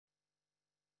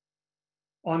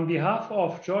On behalf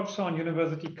of Georgetown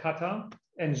University, Qatar,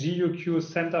 and GUQ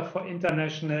Center for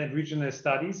International and Regional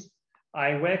Studies,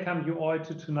 I welcome you all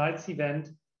to tonight's event,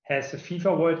 Has the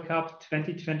FIFA World Cup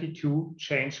 2022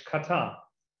 Changed Qatar?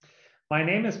 My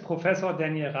name is Professor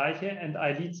Daniel Reiche, and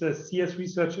I lead the CIRS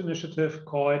research initiative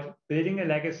called Building a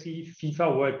Legacy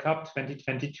FIFA World Cup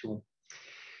 2022.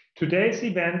 Today's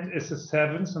event is the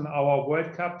seventh in our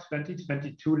World Cup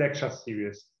 2022 lecture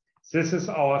series. This is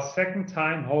our second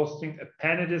time hosting a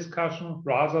panel discussion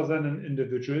rather than an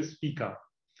individual speaker.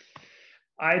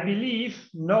 I believe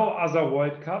no other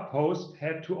World Cup host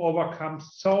had to overcome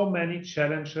so many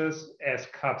challenges as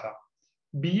Qatar.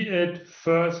 Be it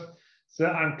first,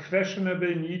 the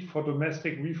unquestionable need for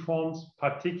domestic reforms,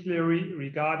 particularly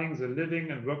regarding the living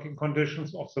and working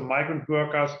conditions of the migrant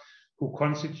workers who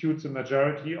constitute the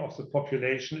majority of the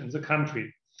population in the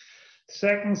country.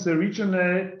 Second, the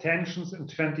regional tensions in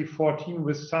 2014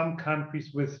 with some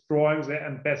countries withdrawing their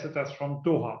ambassadors from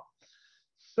Doha.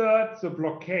 Third, the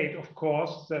blockade, of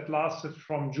course, that lasted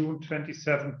from June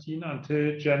 2017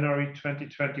 until January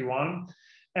 2021.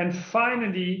 And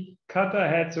finally, Qatar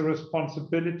had the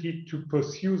responsibility to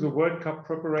pursue the World Cup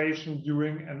preparation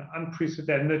during an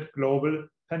unprecedented global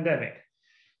pandemic.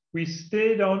 We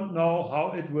still don't know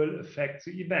how it will affect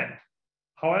the event.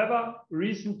 However,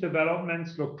 recent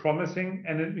developments look promising,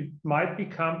 and it might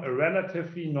become a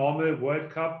relatively normal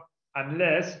World Cup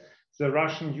unless the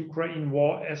Russian-Ukraine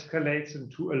war escalates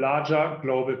into a larger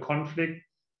global conflict,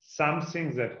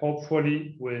 something that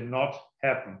hopefully will not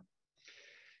happen.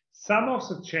 Some of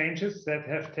the changes that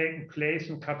have taken place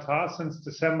in Qatar since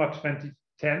December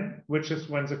 2010, which is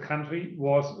when the country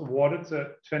was awarded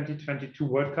the 2022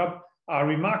 World Cup, are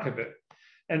remarkable,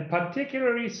 and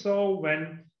particularly so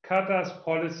when Qatar's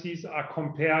policies are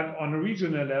compared on a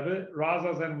regional level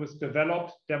rather than with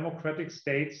developed democratic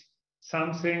states,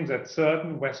 something that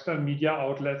certain Western media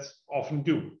outlets often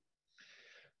do.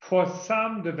 For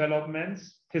some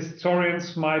developments,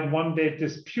 historians might one day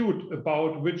dispute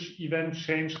about which event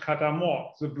changed Qatar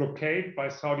more, the blockade by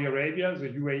Saudi Arabia, the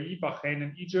UAE, Bahrain,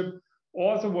 and Egypt,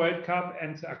 or the World Cup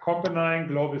and the accompanying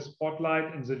global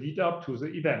spotlight in the lead up to the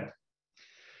event.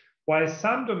 While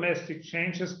some domestic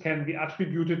changes can be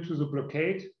attributed to the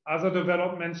blockade, other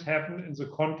developments happen in the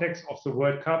context of the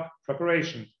World Cup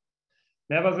preparation.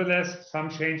 Nevertheless, some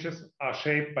changes are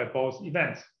shaped by both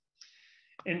events.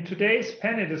 In today's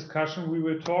panel discussion, we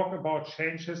will talk about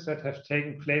changes that have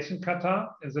taken place in Qatar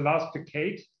in the last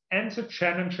decade and the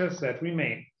challenges that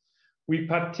remain. We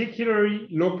particularly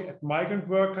look at migrant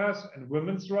workers and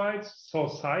women's rights,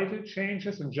 societal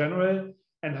changes in general,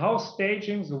 and how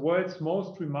staging the world's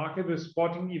most remarkable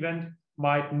sporting event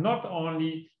might not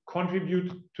only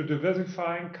contribute to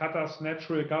diversifying Qatar's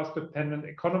natural gas-dependent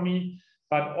economy,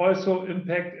 but also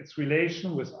impact its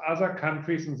relation with other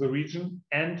countries in the region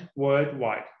and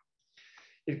worldwide.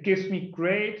 It gives me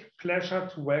great pleasure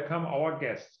to welcome our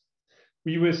guests.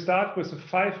 We will start with a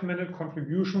 5-minute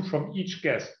contribution from each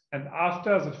guest, and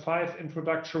after the 5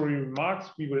 introductory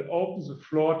remarks, we will open the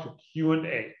floor to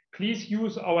Q&A. Please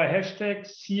use our hashtag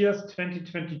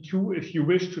CIRS2022 if you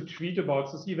wish to tweet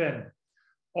about this event.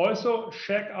 Also,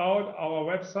 check out our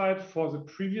website for the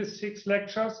previous 6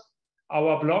 lectures,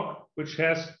 our blog, which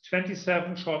has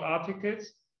 27 short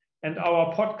articles, and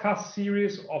our podcast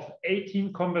series of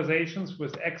 18 conversations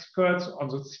with experts on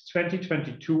the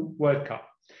 2022 World Cup.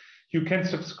 You can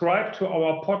subscribe to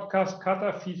our podcast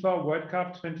Qatar FIFA World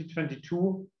Cup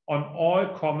 2022 on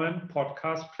all common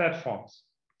podcast platforms.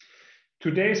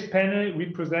 Today's panel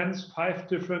represents 5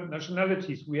 different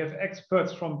nationalities. We have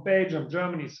experts from Belgium,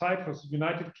 Germany, Cyprus, the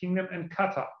United Kingdom, and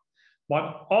Qatar.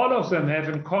 What all of them have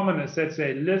in common is that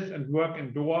they live and work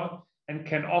in Doha and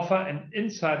can offer an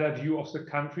insider view of the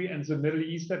country and the Middle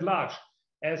East at large,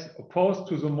 as opposed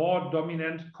to the more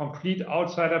dominant, complete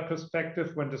outsider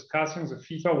perspective when discussing the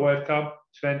FIFA World Cup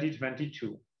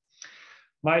 2022.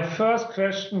 My first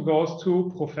question goes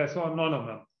to Professor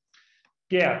Nonnemann.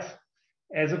 Gerd,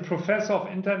 as a professor of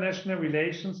international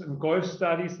relations and Gulf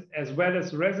studies, as well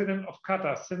as resident of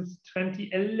Qatar since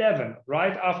 2011,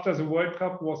 right after the World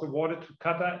Cup was awarded to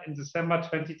Qatar in December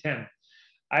 2010,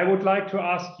 I would like to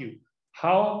ask you,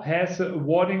 how has the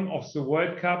awarding of the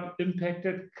World Cup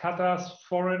impacted Qatar's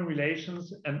foreign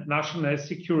relations and national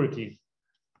security?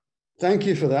 Thank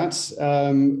you for that.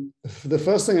 The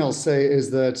first thing I'll say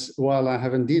is that while I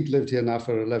have indeed lived here now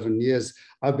for 11 years,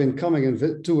 I've been coming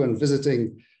to and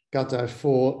visiting Qatar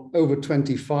for over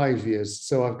 25 years.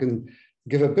 So I can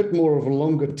give a bit more of a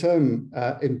longer term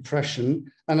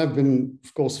impression. And I've been,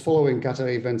 of course, following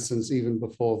Qatar events since even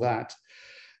before that.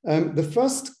 The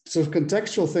first sort of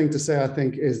contextual thing to say, I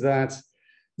think, is that,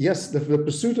 yes, the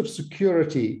pursuit of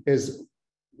security is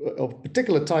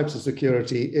particular types of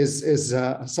security is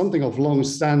something of long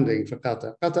standing for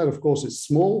Qatar. Qatar, of course, is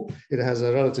small. It has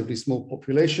a relatively small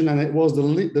population, and it was the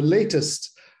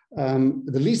latest,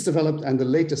 the least developed and the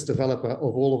latest developer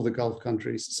of all of the Gulf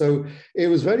countries. So it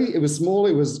was small,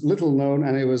 it was little known,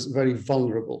 and it was very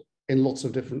vulnerable in lots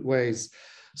of different ways.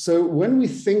 So when we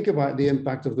think about the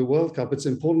impact of the World Cup, it's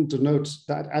important to note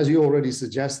that, as you already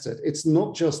suggested, it's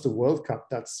not just the World Cup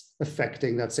that's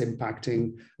impacting,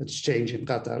 that's changing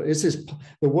Qatar.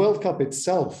 The World Cup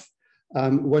itself,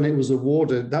 when it was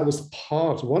awarded, that was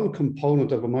one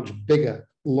component of a much bigger,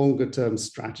 longer-term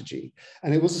strategy.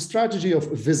 And it was a strategy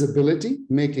of visibility,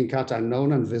 making Qatar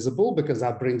known and visible, because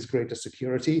that brings greater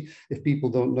security. If people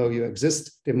don't know you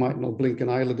exist, they might not blink an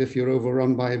eyelid if you're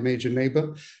overrun by a major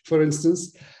neighbor, for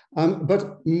instance.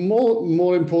 But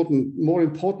more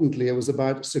importantly, it was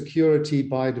about security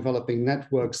by developing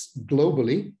networks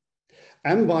globally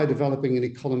and by developing an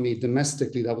economy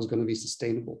domestically that was going to be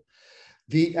sustainable.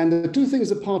 And the two things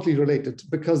are partly related,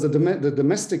 because the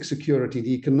domestic security,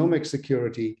 the economic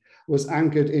security, was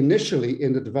anchored initially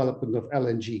in the development of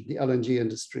LNG, the LNG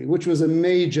industry, which was a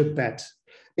major bet.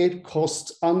 It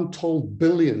cost untold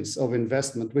billions of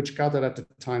investment, which Qatar at the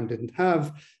time didn't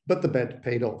have, but the bet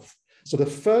paid off. So the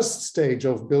first stage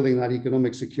of building that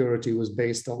economic security was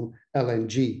based on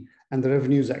LNG, and the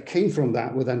revenues that came from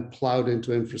that were then plowed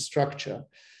into infrastructure.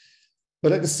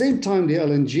 But at the same time, the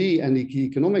LNG and the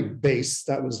economic base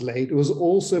that was laid was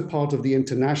also part of the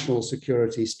international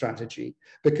security strategy,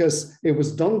 because it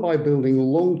was done by building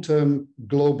long-term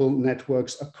global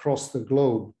networks across the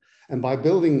globe, and by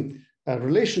building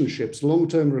relationships,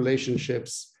 long-term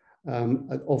relationships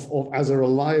as a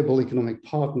reliable economic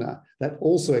partner that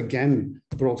also, again,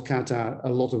 brought Qatar a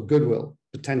lot of goodwill,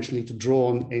 potentially to draw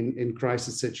on in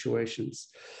crisis situations.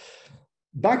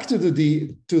 Back to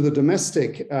the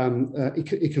domestic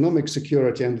economic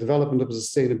security and development of a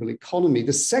sustainable economy,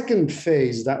 the second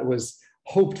phase that was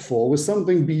hoped for was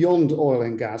something beyond oil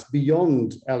and gas,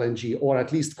 beyond LNG, or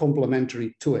at least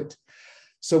complementary to it.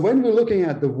 So when we're looking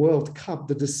at the World Cup,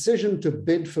 the decision to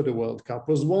bid for the World Cup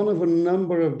was one of a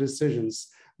number of decisions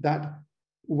that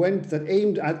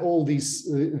aimed at all these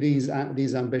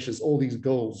ambitions, all these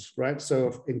goals, right?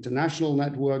 So international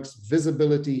networks,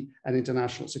 visibility and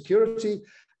international security,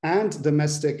 and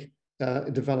domestic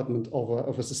development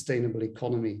of a sustainable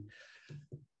economy.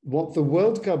 What the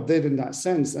World Cup did in that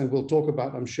sense, and we'll talk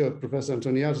about, I'm sure Professor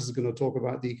Antoniadis is going to talk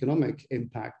about the economic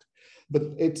impact, but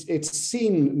it's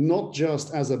seen not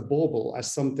just as a bauble,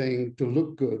 as something to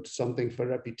look good, something for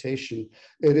reputation.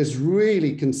 It is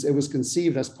really, it was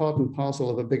conceived as part and parcel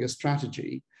of a bigger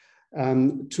strategy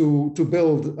to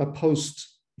build a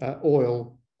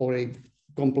post-oil or a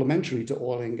complementary to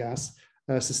oil and gas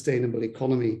sustainable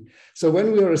economy. So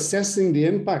when we are assessing the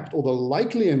impact or the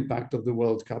likely impact of the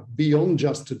World Cup beyond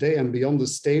just today and beyond the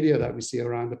stadia that we see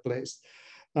around the place,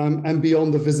 and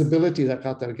beyond the visibility that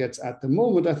Qatar gets at the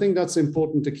moment, I think that's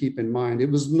important to keep in mind.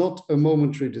 It was not a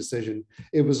momentary decision.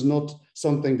 It was not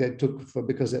something they took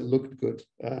because it looked good,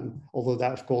 although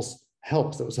that, of course,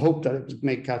 helps. There was hope that it would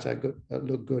make Qatar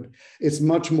look good. It's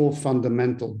much more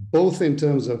fundamental, both in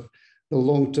terms of the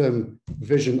long-term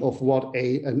vision of what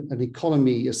an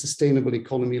economy, a sustainable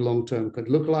economy long-term could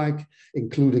look like,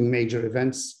 including major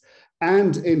events,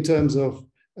 and in terms of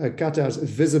Qatar's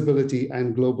visibility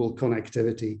and global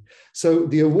connectivity. So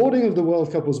the awarding of the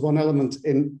World Cup was one element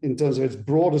in terms of its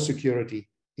broader security,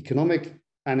 economic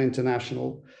and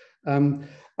international. And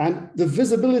the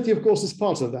visibility, of course, is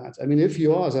part of that. I mean, if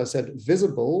you are, as I said,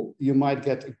 visible, you might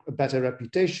get a better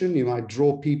reputation, you might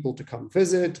draw people to come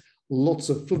visit, lots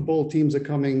of football teams are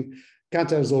coming.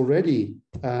 Qatar is already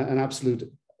an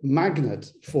absolute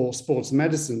magnet for sports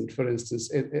medicine, for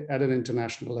instance, at an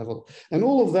international level. And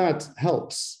all of that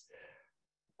helps.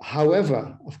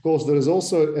 However, of course, there is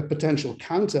also a potential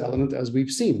counter element, as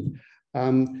we've seen.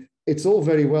 It's all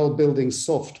very well building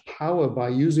soft power by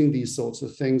using these sorts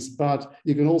of things, but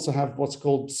you can also have what's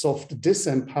called soft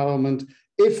disempowerment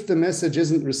if the message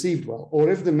isn't received well, or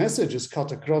if the message is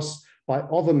cut across by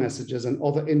other messages and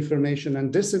other information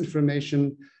and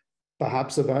disinformation,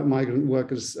 perhaps about migrant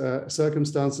workers'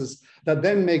 circumstances, that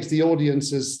then makes the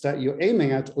audiences that you're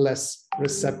aiming at less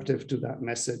receptive to that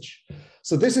message.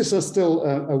 So this is still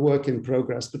a work in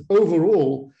progress, but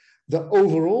overall, the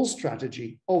overall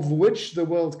strategy, of which the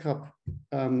World Cup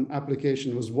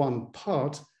application was one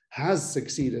part, has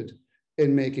succeeded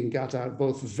in making Qatar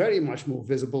both very much more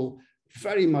visible,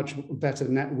 very much better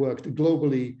networked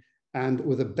globally, and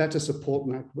with a better support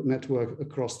network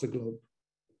across the globe.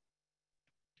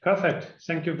 Perfect.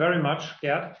 Thank you very much,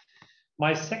 Gerd.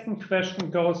 My second question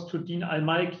goes to Dean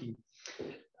Al-Malki.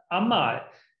 Amal,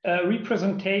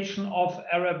 representation of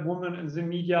Arab women in the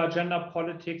media, gender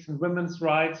politics, and women's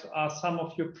rights are some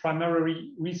of your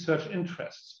primary research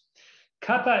interests.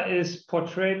 Qatar is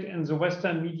portrayed in the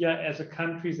Western media as a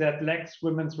country that lacks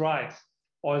women's rights.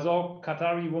 Although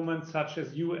Qatari women such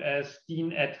as you as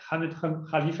Dean at Hamid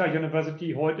Khalifa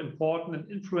University hold important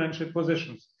and influential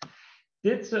positions.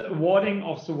 Did the awarding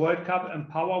of the World Cup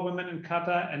empower women in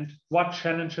Qatar, and what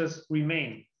challenges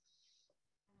remain?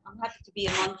 I'm happy to be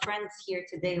among friends here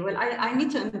today. Well, I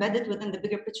need to embed it within the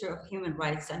bigger picture of human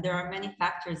rights, and there are many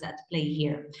factors at play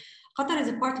here. Qatar is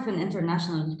a part of an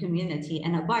international community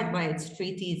and abide by its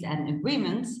treaties and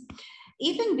agreements.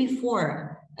 Even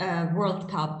before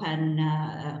World Cup, and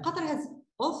Qatar has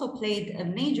also played a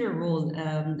major role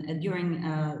during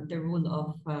the rule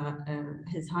of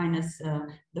His Highness,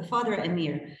 the Father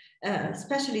Emir,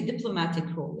 especially diplomatic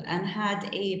role, and had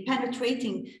a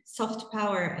penetrating soft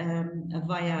power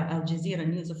via Al Jazeera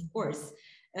News, of course.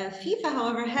 FIFA,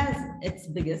 however, has its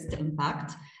biggest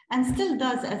impact and still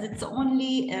does, as it's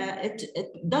only, it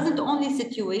doesn't only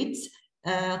situate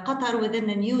Qatar within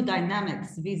the new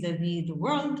dynamics vis-a-vis the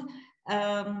world,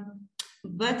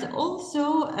 but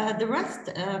also the rest,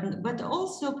 but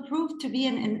also proved to be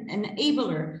an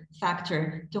enabler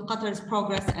factor to Qatar's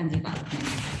progress and development.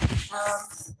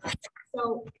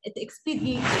 So it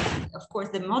expedited, of course,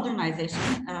 the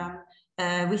modernization.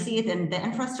 We see it in the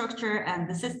infrastructure and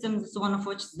the systems, one of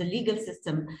which is the legal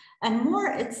system, and more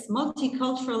its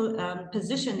multicultural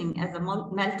positioning as a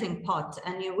melting pot.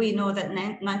 And we know that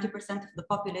 90% of the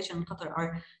population in Qatar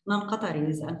are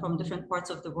non-Qataris and from different parts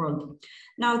of the world.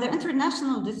 Now, the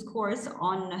international discourse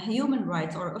on human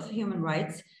rights or of human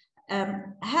rights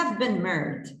have been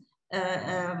mirrored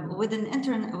with an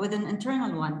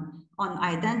internal one on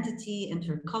identity,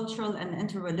 intercultural, and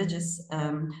interreligious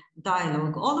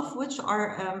dialogue, all of which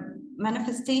are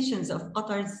manifestations of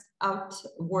Qatar's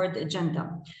outward agenda.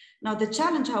 Now, the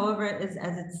challenge, however, is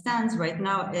as it stands right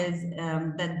now is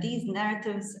that these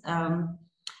narratives,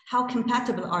 how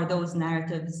compatible are those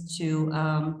narratives to,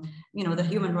 the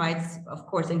human rights, of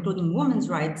course, including women's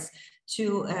rights,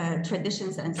 to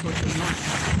traditions and social norms.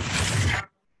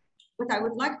 But I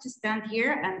would like to stand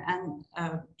here and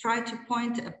try to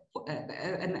point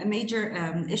a major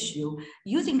issue,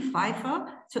 using FIFA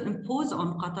to impose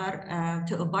on Qatar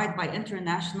to abide by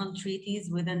international treaties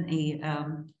within a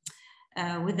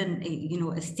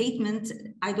statement.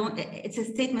 It's a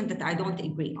statement that I don't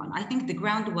agree on. I think the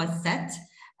ground was set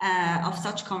of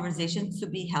such conversations to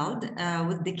be held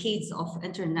with decades of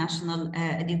international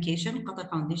education. Qatar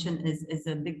Foundation is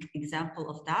a big example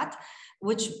of that,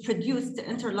 which produced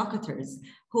interlocutors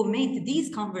who made these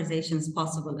conversations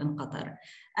possible in Qatar.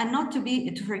 And not to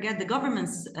forget the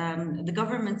government's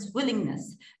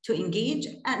willingness to engage,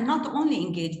 and not only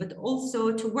engage, but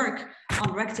also to work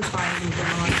on rectifying the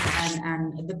laws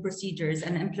and the procedures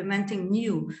and implementing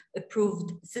new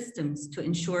approved systems to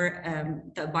ensure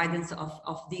the abidance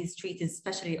of these treaties,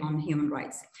 especially on human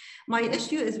rights. My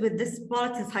issue is with this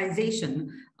politicization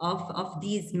of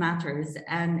these matters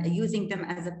and using them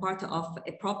as a part of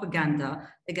a propaganda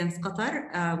against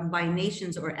Qatar by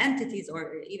nations or entities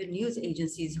or even news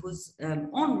agencies whose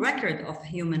own record of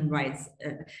human rights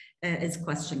is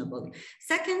questionable.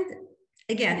 Second,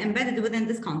 again, embedded within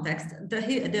this context,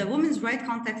 the women's rights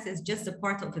context is just a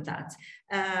part of that.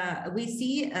 We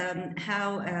see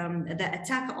how the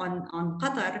attack on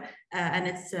Qatar and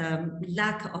its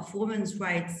lack of women's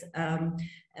rights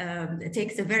it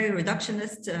takes a very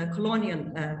reductionist colonial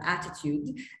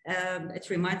attitude. It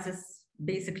reminds us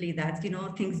basically that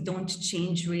things don't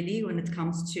change really when it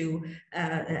comes to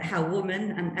how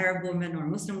women and Arab women or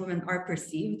Muslim women are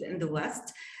perceived in the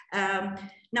West.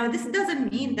 Now, this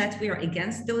doesn't mean that we are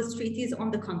against those treaties. On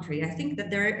the contrary, I think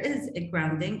that there is a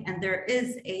grounding and there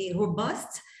is a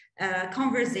robust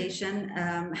conversation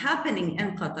happening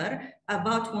in Qatar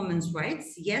about women's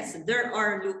rights. Yes, there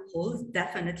are loopholes.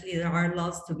 Definitely, there are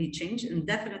laws to be changed, and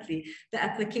definitely the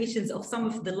applications of some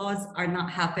of the laws are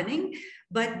not happening.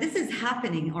 But this is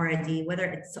happening already, whether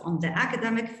it's on the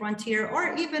academic frontier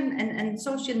or even in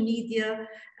social media,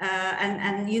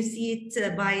 and you see it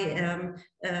by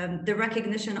the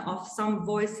recognition of some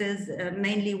voices,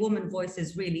 mainly women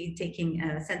voices, really taking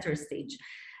center stage.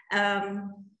 And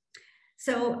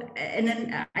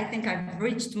then I think I've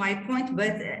reached my point,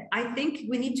 but I think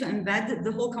we need to embed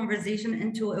the whole conversation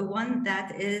into a one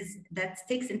that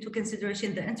takes into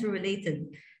consideration the interrelated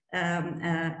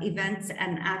events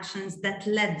and actions that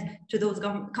led to those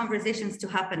conversations to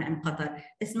happen in Qatar.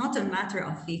 It's not a matter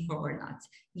of FIFA or not.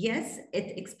 Yes,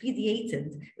 it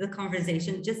expedited the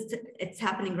conversation, just it's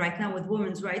happening right now with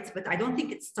women's rights, but I don't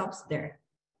think it stops there.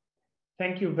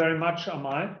 Thank you very much,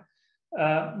 Amal.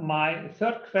 My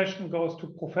third question goes to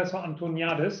Professor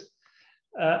Antoniadis.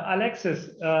 Alexis,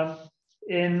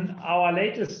 in our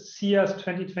latest CIRS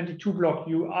 2022 blog,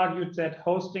 you argued that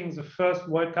hosting the first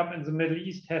World Cup in the Middle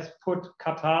East has put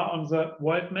Qatar on the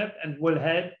world map and will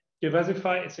help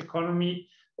diversify its economy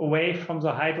away from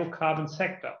the hydrocarbon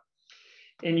sector.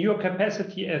 In your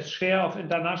capacity as chair of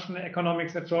international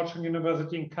economics at Georgetown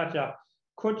University in Qatar,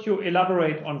 could you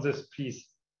elaborate on this, please?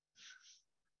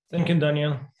 Thank you,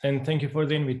 Daniel, and thank you for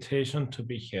the invitation to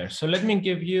be here. So let me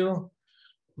give you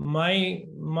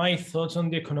my thoughts on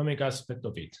the economic aspect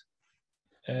of it.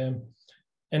 And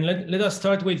let us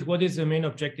start with what is the main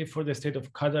objective for the state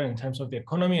of Qatar in terms of the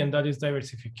economy, and that is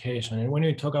diversification. And when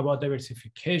we talk about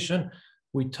diversification,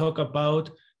 we talk about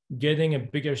getting a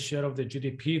bigger share of the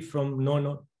GDP from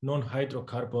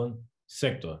non-hydrocarbon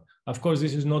sector. Of course,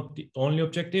 this is not the only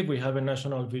objective. We have a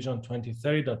National Vision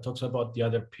 2030 that talks about the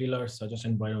other pillars such as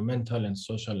environmental and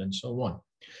social and so on.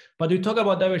 But we talk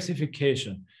about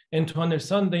diversification. And to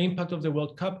understand the impact of the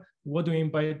World Cup, what do we mean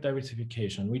by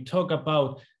diversification? We talk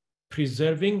about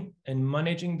preserving and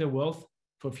managing the wealth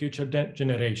for future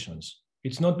generations.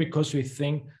 It's not because we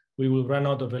think we will run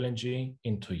out of LNG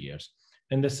in 2 years.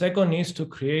 And the second is to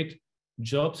create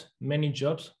jobs, many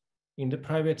jobs in the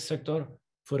private sector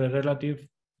for a relative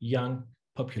young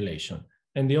population.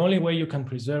 And the only way you can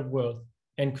preserve wealth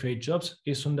and create jobs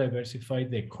is to diversify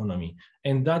the economy.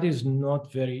 And that is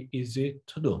not very easy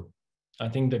to do. I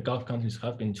think the Gulf countries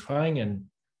have been trying and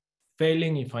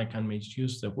failing, if I can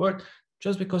misuse the word,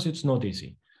 just because it's not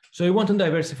easy. So we want to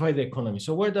diversify the economy.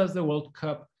 So where does the World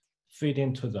Cup fit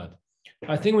into that?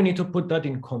 I think we need to put that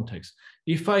in context.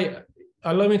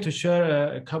 Allow me to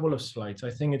share a couple of slides. I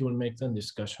think it will make the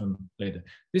discussion later.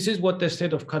 This is what the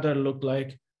state of Qatar looked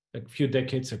like a few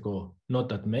decades ago, not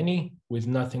that many, with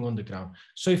nothing on the ground.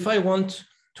 So if I want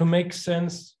to make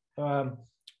sense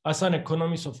as an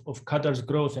economist of Qatar's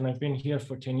growth, and I've been here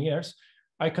for 10 years,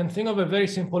 I can think of a very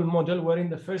simple model where in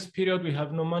the first period we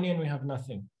have no money and we have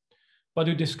nothing. But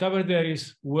we discover there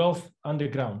is wealth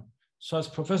underground. So as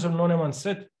Professor Noneman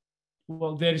said,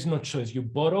 well, there is no choice. You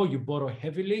borrow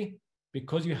heavily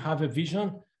because you have a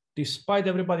vision, despite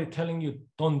everybody telling you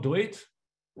don't do it.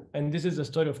 And this is the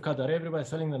story of Qatar. Everybody's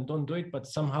telling them don't do it, but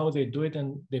somehow they do it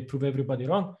and they prove everybody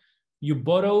wrong. You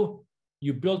borrow,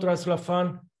 you build Ras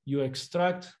Laffan, you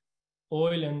extract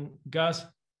oil and gas,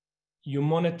 you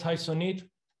monetize on it,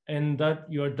 and that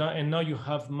you're done. And now you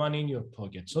have money in your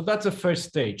pocket. So that's the first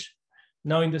stage.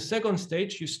 Now in the second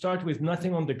stage, you start with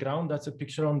nothing on the ground. That's a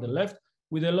picture on the left,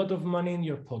 with a lot of money in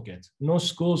your pocket. No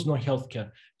schools, no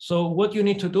healthcare. So what you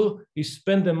need to do is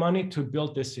spend the money to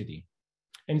build the city.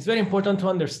 And it's very important to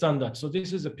understand that. So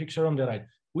this is a picture on the right.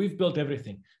 We've built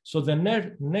everything. So the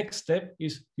next step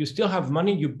is you still have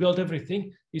money, you build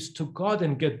everything, is to go out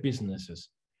and get businesses.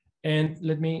 And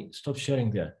let me stop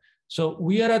sharing there. So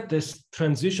we are at this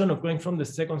transition of going from the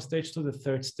second stage to the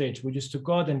third stage, which is to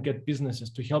go out and get businesses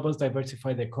to help us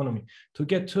diversify the economy, to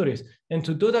get tourists. And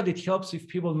to do that, it helps if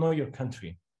people know your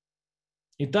country.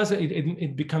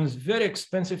 It becomes very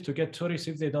expensive to get tourists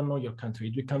if they don't know your country.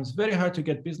 It becomes very hard to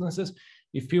get businesses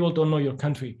if people don't know your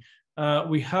country.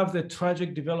 We have the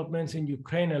tragic developments in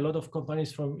Ukraine. A lot of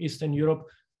companies from Eastern Europe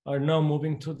are now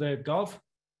moving to the Gulf.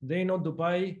 They know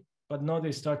Dubai, but now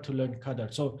they start to learn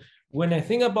Qatar. So when I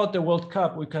think about the World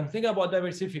Cup, we can think about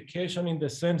diversification in the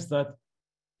sense that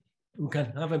we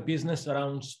can have a business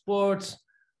around sports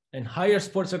and hire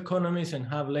sports economists and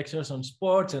have lectures on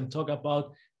sports and talk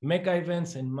about mega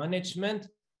events and management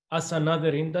as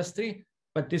another industry,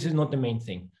 but this is not the main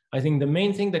thing. I think the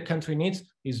main thing the country needs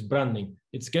is branding.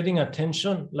 It's getting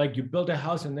attention, like you build a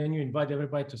house and then you invite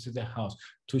everybody to see the house,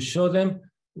 to show them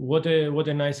what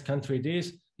a nice country it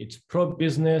is. It's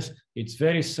pro-business, it's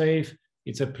very safe,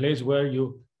 it's a place where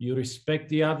you respect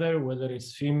the other, whether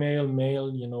it's female,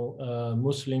 male,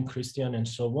 Muslim, Christian, and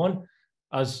so on.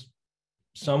 As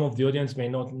some of the audience may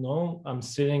not know, I'm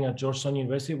sitting at Georgetown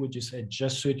University, which is a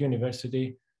Jesuit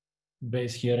university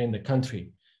based here in the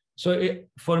country. So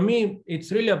for me,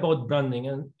 it's really about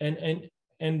branding.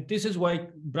 And this is why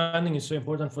branding is so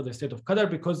important for the state of Qatar,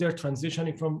 because they're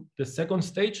transitioning from the second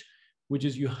stage, which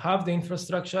is you have the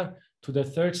infrastructure, to the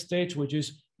third stage, which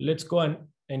is let's go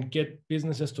and get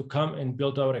businesses to come and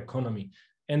build our economy.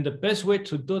 And the best way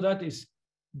to do that is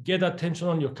get attention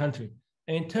on your country.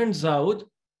 And it turns out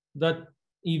that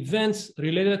events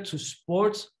related to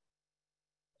sports,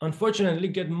 unfortunately,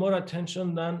 get more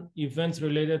attention than events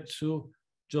related to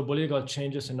geopolitical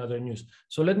changes and other news.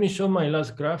 So let me show my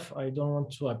last graph. I don't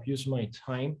want to abuse my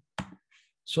time.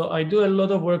 So I do a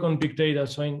lot of work on big data.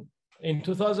 So in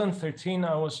 2013,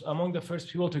 I was among the first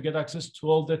people to get access to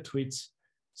all the tweets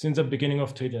since the beginning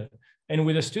of Twitter. And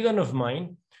with a student of mine,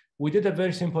 we did a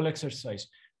very simple exercise.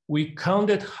 We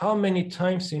counted how many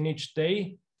times in each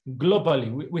day globally,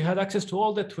 we had access to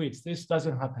all the tweets. This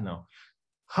doesn't happen now.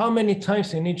 How many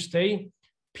times in each day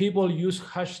people use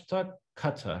hashtag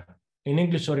Qatar in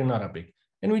English or in Arabic.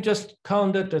 And we just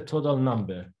counted the total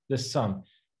number, the sum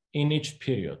in each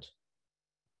period.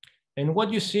 And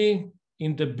what you see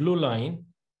in the blue line,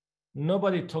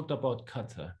 nobody talked about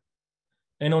Qatar.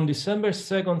 And on December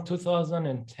 2nd,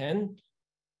 2010,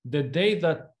 the day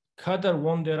that Qatar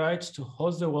won the rights to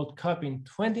host the World Cup in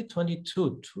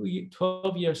 2022,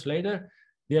 12 years later,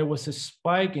 there was a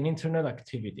spike in internet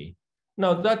activity.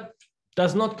 Now that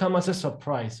does not come as a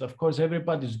surprise. Of course,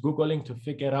 everybody's Googling to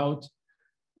figure out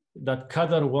that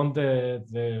Qatar won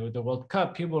the World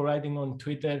Cup. People writing on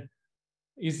Twitter,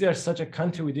 is there such a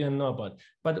country we didn't know about?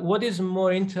 But what is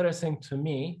more interesting to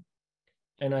me,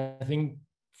 and I think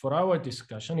for our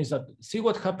discussion, is that see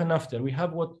what happened after. We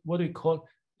have what we call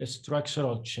a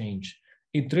structural change.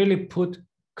 It really put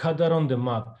Qatar on the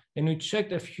map. And we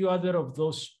checked a few other of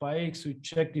those spikes. We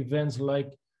checked events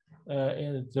like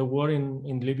the war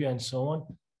in Libya and so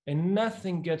on. And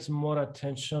nothing gets more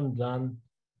attention than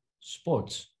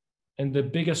sports. And the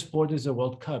biggest sport is the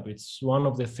World Cup. It's one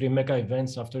of the 3 mega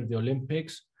events after the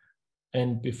Olympics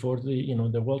and before the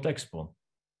World Expo.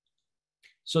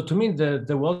 So to me,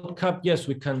 the World Cup, yes,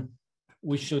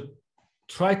 we should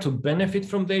try to benefit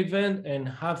from the event and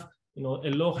have a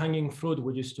low-hanging fruit,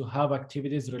 which is to have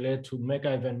activities related to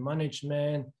mega event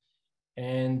management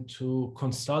and to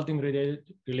consulting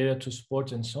related to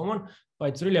sports and so on. But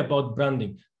it's really about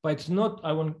branding. But it's not,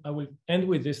 I will end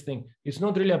with this thing. It's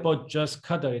not really about just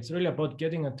Qatar. It's really about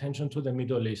getting attention to the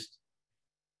Middle East,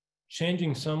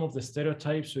 changing some of the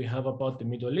stereotypes we have about the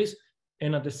Middle East,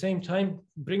 and at the same time,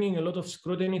 bringing a lot of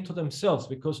scrutiny to themselves,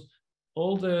 because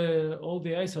all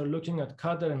the eyes are looking at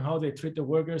Qatar and how they treat the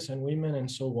workers and women and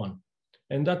so on.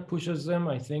 And that pushes them,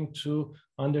 I think, to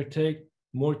undertake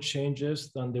more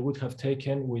changes than they would have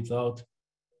taken without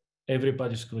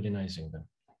everybody scrutinizing them.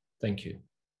 Thank you.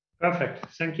 Perfect.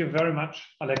 Thank you very much,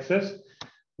 Alexis.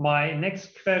 My next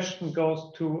question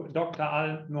goes to Dr.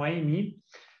 Al-Noaimi.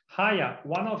 Haya,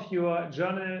 one of your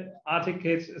journal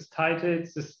articles is titled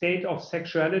 "The State of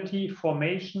Sexuality,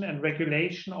 Formation and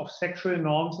Regulation of Sexual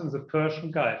Norms in the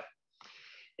Persian Gulf."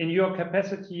 In your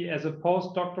capacity as a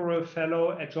postdoctoral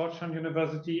fellow at Georgetown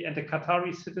University and a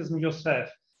Qatari citizen yourself,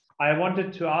 I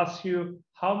wanted to ask you,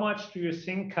 how much do you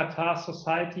think Qatar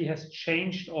society has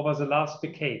changed over the last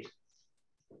decade?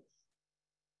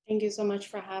 Thank you so much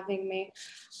for having me.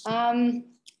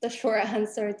 The short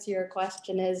answer to your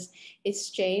question is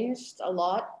it's changed a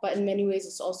lot, but in many ways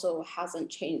it also hasn't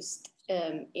changed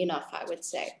enough, I would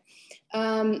say.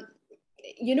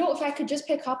 If I could just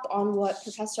pick up on what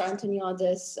Professor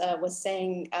Antoniadis was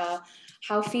saying,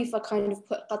 how FIFA kind of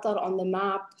put Qatar on the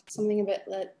map, something a bit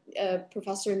that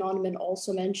Professor Noneman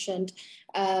also mentioned,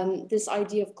 this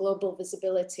idea of global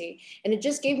visibility. And it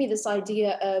just gave me this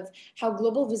idea of how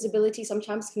global visibility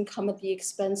sometimes can come at the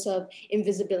expense of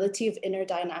invisibility of inner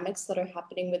dynamics that are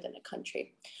happening within a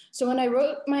country. So when I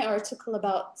wrote my article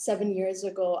about 7 years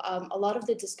ago, a lot of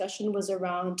the discussion was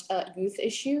around youth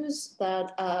issues that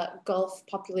Gulf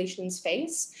populations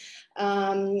face.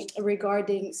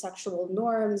 Regarding sexual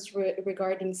norms,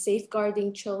 regarding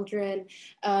safeguarding children,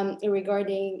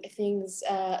 regarding things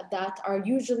that are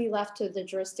usually left to the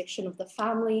jurisdiction of the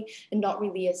family and not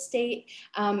really a state,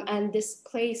 and this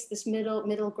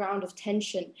middle ground of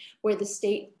tension where the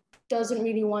state doesn't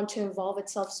really want to involve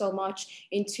itself so much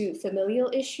into familial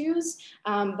issues,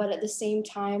 but at the same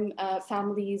time,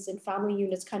 families and family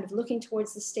units kind of looking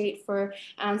towards the state for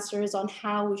answers on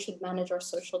how we should manage our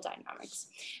social dynamics.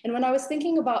 And when I was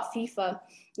thinking about FIFA,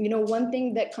 one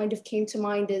thing that kind of came to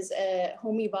mind is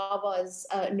Homi Bhabha's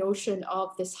notion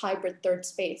of this hybrid third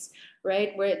space,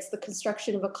 right? Where it's the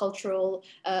construction of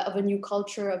a new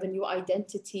culture, of a new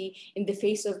identity in the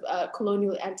face of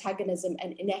colonial antagonism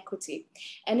and inequity.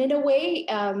 And in a way,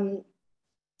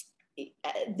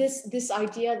 this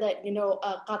idea that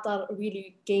Qatar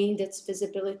really gained its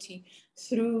visibility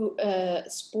through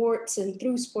sports and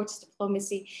through sports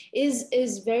diplomacy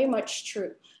is very much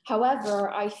true.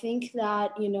 However, I think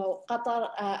that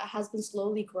Qatar has been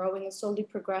slowly growing and slowly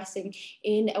progressing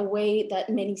in a way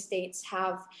that many states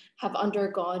have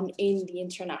undergone in the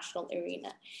international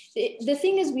arena. The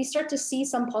thing is, we start to see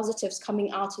some positives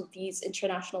coming out of these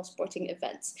international sporting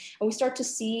events, and we start to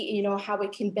see how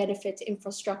it can benefit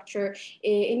infrastructure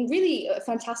in really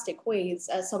fantastic ways.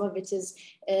 Some of it is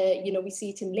we see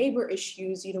it in labor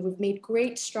issues. We've made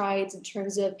great strides in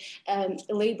terms of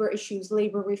labor issues,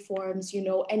 labor reforms,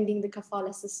 and ending the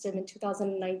kafala system in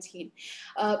 2019.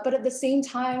 But at the same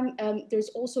time, there's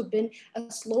also been a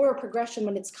slower progression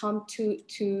when it's come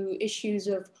to issues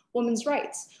of women's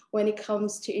rights, when it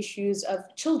comes to issues of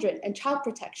children and child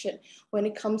protection, when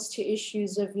it comes to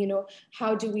issues of, you know,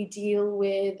 how do we deal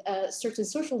with certain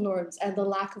social norms and the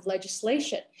lack of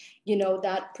legislation, you know,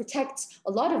 that protects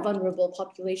a lot of vulnerable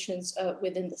populations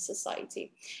within the society.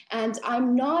 And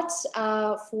I'm not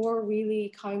for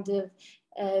really kind of,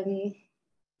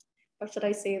 how should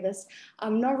I say this?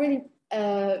 I'm not really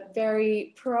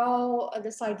very pro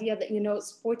this idea that, you know,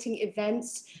 sporting events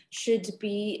should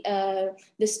be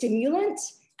the stimulant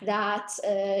that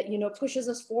you know, pushes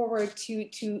us forward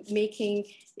to making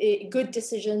good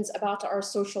decisions about our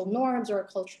social norms or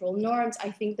cultural norms. I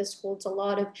think this holds a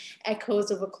lot of echoes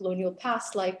of a colonial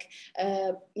past, like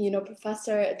you know,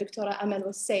 Professor Dr. Amal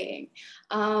was saying.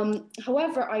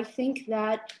 However, I think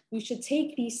that we should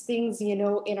take these things, you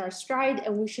know, in our stride,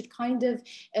 and we should kind of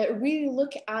really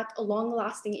look at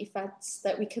long-lasting effects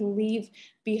that we can leave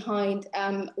behind,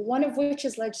 one of which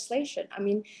is legislation. I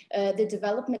mean, the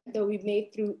development that we've made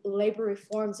through labor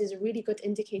reforms is a really good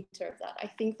indicator of that. I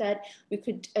think that we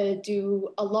could do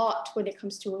a lot when it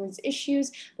comes to women's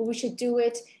issues, but we should do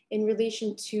it in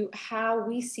relation to how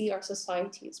we see our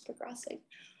society is progressing.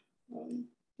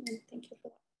 Thank you for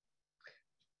that.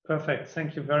 Perfect.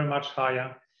 Thank you very much,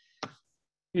 Haya.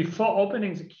 Before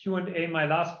opening the Q&A, my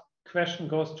last question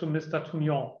goes to Mr.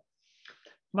 Tounion.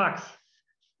 Max,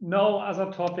 no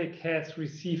other topic has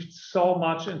received so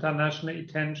much international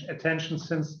attention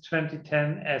since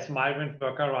 2010 as migrant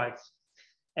worker rights.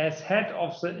 As head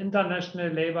of the International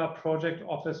Labour Project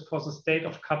Office for the State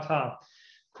of Qatar,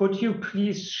 could you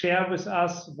please share with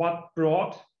us what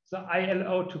brought the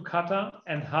ILO to Qatar,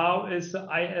 and how is the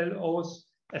ILO's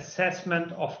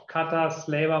assessment of Qatar's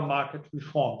labour market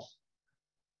reforms?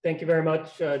 Thank you very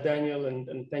much, Daniel,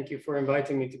 and thank you for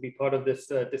inviting me to be part of this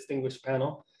distinguished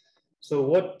panel. So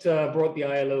what brought the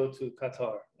ILO to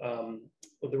Qatar?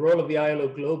 Well, the role of the ILO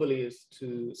globally is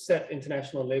to set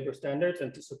international labor standards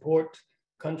and to support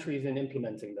countries in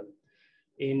implementing them.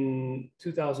 In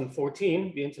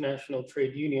 2014, the international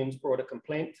trade unions brought a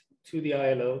complaint to the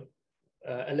ILO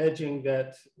alleging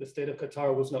that the state of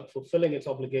Qatar was not fulfilling its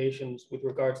obligations with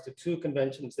regards to two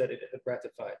conventions that it had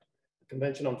ratified: the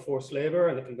Convention on Forced Labor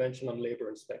and the Convention on Labor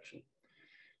Inspection.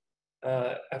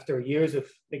 After years of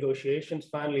negotiations,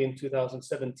 finally in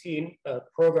 2017, a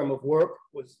program of work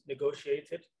was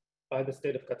negotiated by the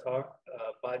state of Qatar,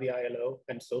 by the ILO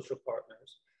and social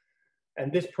partners.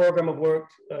 And this program of work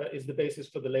is the basis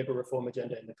for the labor reform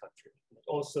agenda in the country. It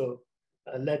also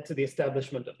led to the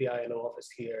establishment of the ILO office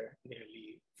here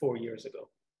nearly 4 years ago.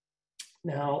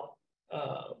 Now,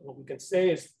 what we can say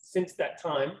is since that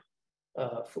time,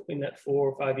 in that 4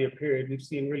 or 5 year period, we've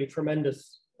seen really tremendous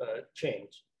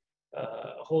change.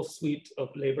 A whole suite of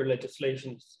labor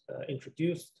legislations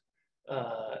introduced,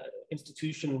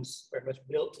 institutions very much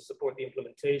built to support the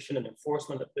implementation and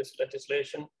enforcement of this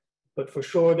legislation. But for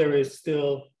sure, there is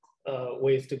still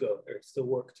ways to go. There's still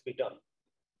work to be done.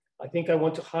 I think I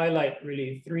want to highlight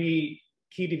really 3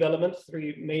 key developments,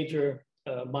 3 major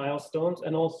milestones,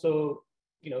 and also,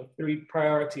 3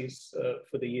 priorities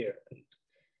for the year. And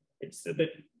it's a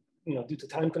bit, due to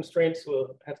time constraints,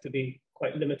 we'll have to be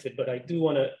quite limited, but I do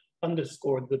want to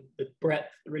underscore the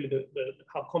breadth, really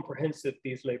how comprehensive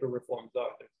these labor reforms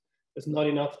are. There's not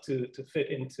enough to fit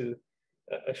into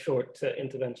a short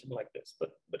intervention like this.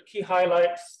 But key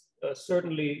highlights,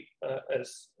 certainly, as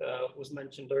was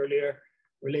mentioned earlier,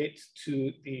 relate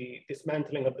to the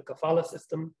dismantling of the kafala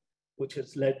system, which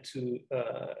has led to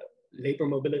labor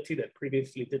mobility that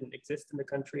previously didn't exist in the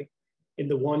country. In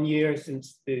the 1 year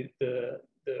since the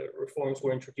reforms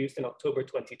were introduced in October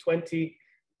 2020,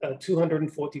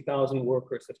 240,000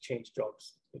 workers have changed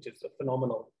jobs, which is a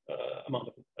phenomenal amount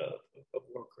of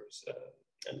workers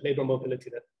and labor mobility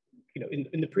that,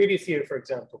 in the previous year, for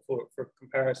example, for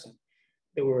comparison,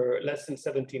 there were less than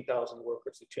 17,000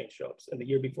 workers who changed jobs, and the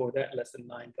year before that, less than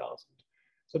 9,000.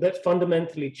 So that's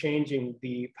fundamentally changing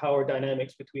the power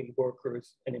dynamics between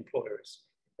workers and employers,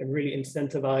 and really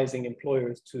incentivizing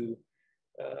employers to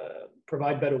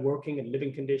provide better working and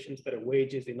living conditions, better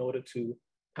wages in order to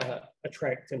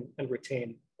attract and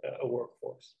retain a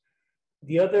workforce.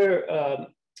 The other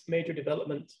major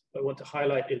development I want to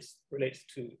highlight relates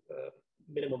to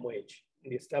minimum wage,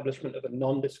 and the establishment of a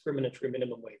non-discriminatory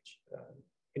minimum wage.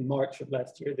 In March of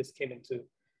last year, this came into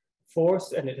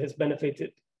force, and it has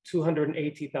benefited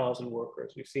 280,000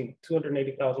 workers. We've seen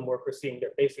 280,000 workers seeing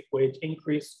their basic wage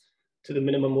increase to the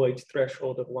minimum wage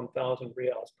threshold of 1,000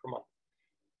 riyals per month.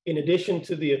 In addition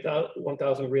to the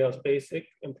 1,000 riyals basic,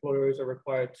 employers are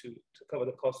required to cover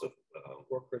the cost of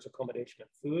workers' accommodation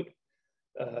and food,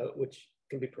 which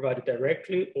can be provided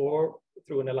directly or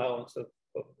through an allowance of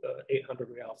 800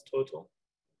 riyals total.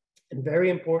 And very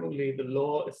importantly, the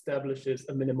law establishes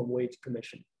a minimum wage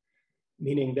commission,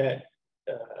 meaning that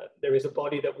there is a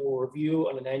body that will review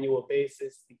on an annual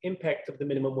basis the impact of the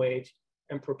minimum wage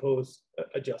and propose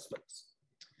adjustments.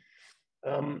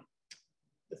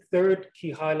 The third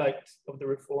key highlight of the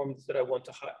reforms that I want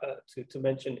to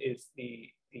mention is the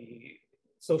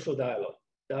social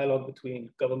dialogue between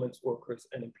governments, workers,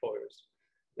 and employers.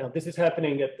 Now, this is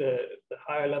happening at the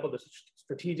higher level, the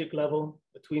strategic level,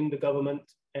 between the government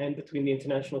and between the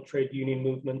international trade union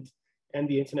movement and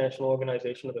the International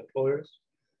Organization of Employers,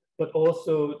 but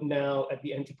also now at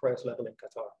the enterprise level in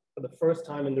Qatar. For the first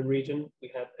time in the region,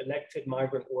 we have elected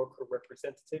migrant worker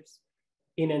representatives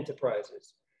in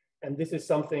enterprises. And this is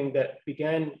something that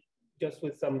began just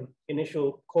with some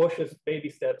initial cautious baby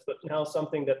steps, but now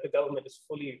something that the government is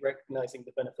fully recognizing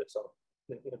the benefits of.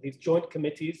 These joint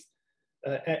committees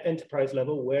at enterprise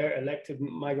level, where elected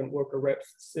migrant worker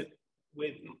reps sit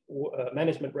with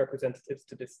management representatives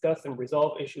to discuss and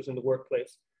resolve issues in the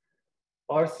workplace,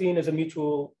 are seen as a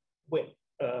mutual win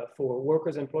for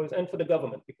workers, employers, and for the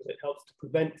government, because it helps to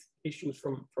prevent issues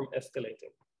from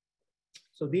escalating.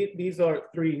 So these are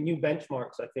three new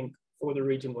benchmarks, I think, for the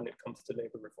region when it comes to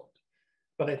labor reform.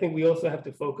 But I think we also have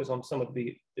to focus on some of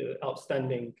the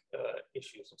outstanding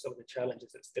issues and some of the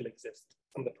challenges that still exist.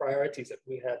 Some of the priorities that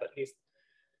we have, at least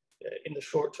in the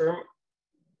short term,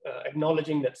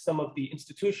 acknowledging that some of the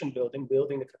institution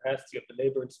building the capacity of the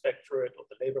labor inspectorate or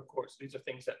the labor courts, these are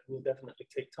things that will definitely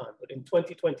take time. But in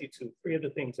 2022, three of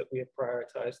the things that we have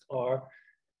prioritized are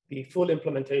the full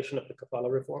implementation of the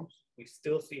kafala reforms. We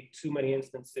still see too many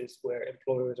instances where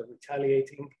employers are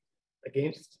retaliating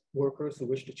against workers who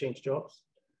wish to change jobs.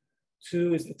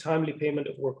 Two is the timely payment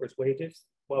of workers' wages.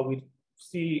 While we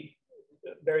see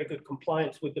very good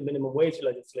compliance with the minimum wage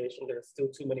legislation, there are still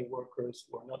too many workers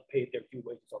who are not paid their due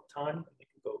wages on time, and they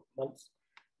can go months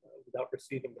without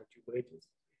receiving their due wages.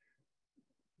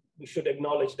 We should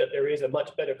acknowledge that there is a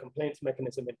much better complaints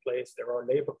mechanism in place. There are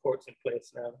labor courts in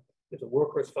place now. There's a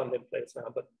workers' fund in place now,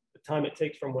 but the time it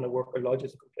takes from when a worker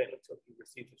lodges a complaint until he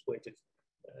receives his wages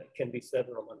can be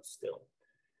several months still.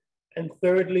 And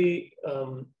thirdly,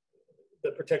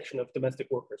 the protection of domestic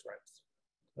workers' rights.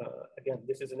 Again,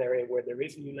 this is an area where there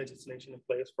is new legislation in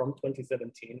place from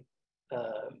 2017.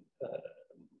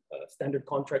 Standard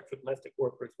contract for domestic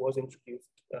workers was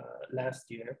introduced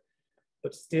last year,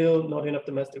 but still not enough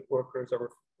domestic workers are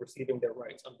receiving their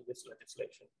rights under this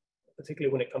legislation,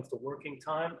 particularly when it comes to working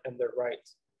time and their right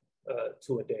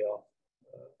to a day off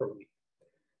per week.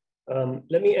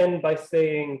 Let me end by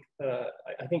saying,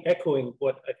 I think echoing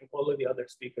what I think all of the other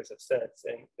speakers have said,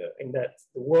 saying in that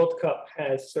the World Cup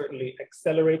has certainly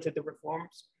accelerated the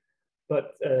reforms,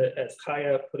 but as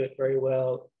Khaya put it very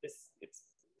well,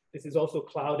 this is also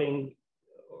clouding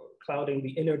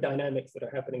the inner dynamics that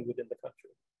are happening within the country.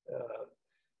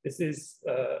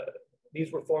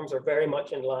 These reforms are very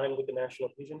much in line with the national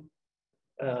vision.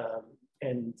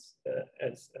 And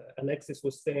as Alexis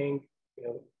was saying,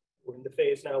 we're in the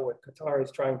phase now where Qatar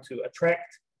is trying to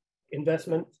attract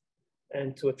investment,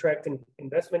 and to attract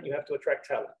investment, you have to attract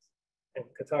talent. And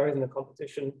Qatar is in a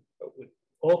competition with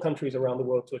all countries around the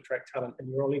world to attract talent, and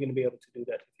you're only going to be able to do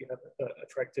that if you have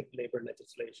attractive labor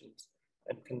legislations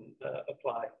and can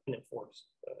apply and enforce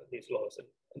these laws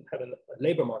and have a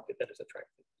labor market that is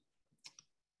attractive.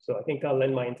 So I think I'll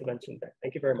end my intervention there.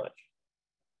 Thank you very much.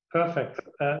 Perfect.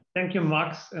 Thank you,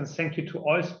 Max, and thank you to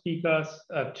all speakers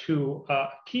to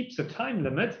keep the time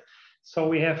limit. So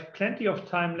we have plenty of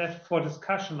time left for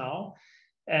discussion now,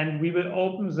 and we will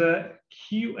open the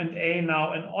Q&A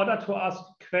now. In order to ask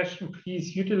a question,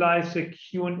 please utilize the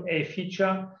Q&A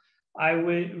feature. I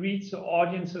will read the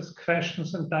audience's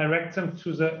questions and direct them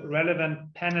to the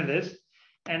relevant panelists.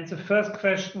 And the first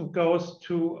question goes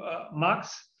to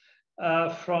Max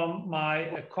from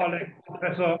my colleague,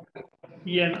 Professor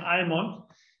Ian Almond.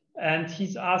 And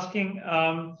he's asking,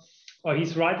 or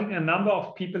he's writing, a number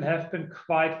of people have been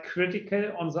quite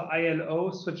critical on the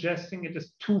ILO, suggesting it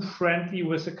is too friendly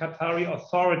with the Qatari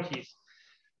authorities.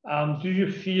 Do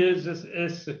you feel this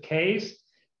is the case?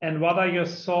 And what are your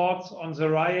thoughts on the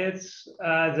riots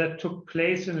that took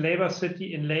place in Labour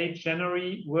City in late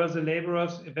January? Were the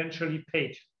laborers eventually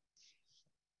paid?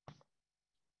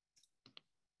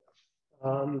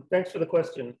 Thanks for the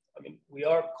question. I mean, we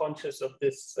are conscious of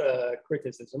this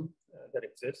criticism that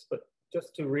exists, but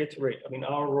just to reiterate, I mean,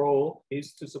 our role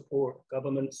is to support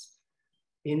governments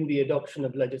in the adoption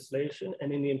of legislation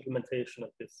and in the implementation of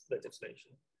this legislation.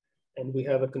 And we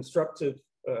have a constructive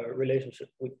relationship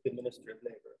with the Ministry of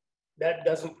Labour. that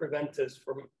doesn't prevent us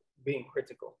from being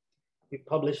critical. We've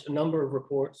published a number of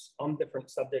reports on different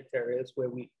subject areas where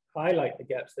we highlight the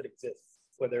gaps that exist,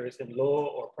 whether it's in law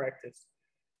or practice.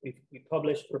 We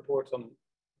published reports on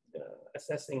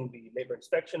assessing the labor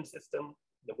inspection system,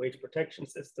 the wage protection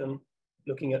system,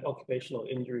 looking at occupational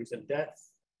injuries and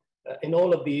deaths. In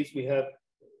all of these, we have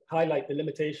highlight the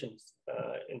limitations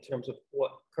in terms of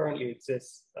what currently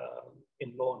exists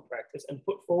in law and practice, and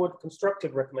put forward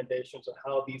constructive recommendations on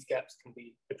how these gaps can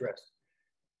be addressed.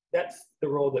 That's the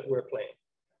role that we're playing.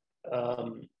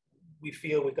 We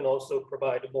feel we can also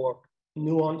provide a more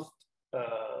nuanced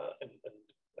and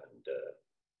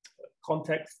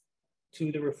context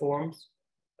to the reforms.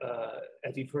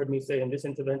 As you've heard me say in this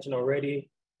intervention already,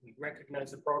 we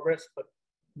recognize the progress, but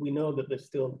we know that there's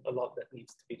still a lot that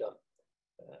needs to be done.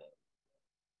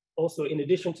 Also, in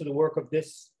addition to the work of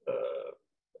this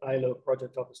ILO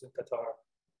project office in Qatar,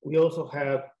 we also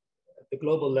have at the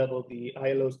global level the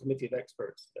ILO's Committee of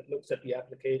Experts that looks at the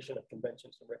application of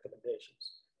conventions and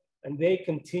recommendations. And they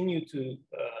continue to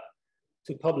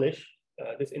publish,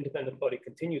 this independent body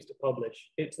continues to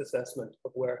publish its assessment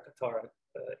of where Qatar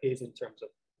is in terms of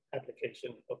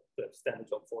application of the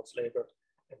standards on forced labor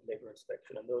and labor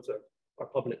inspection, and those are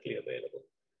publicly available.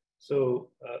 So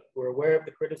we're aware of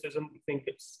the criticism. We think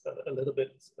it's a little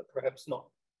bit perhaps not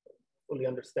fully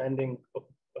understanding of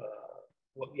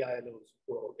what the ILO's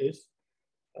role is.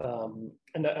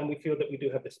 And we feel that we do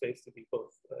have the space to be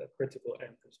both critical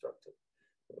and constructive.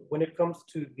 When it comes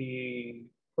to the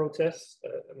protests,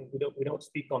 I mean, we don't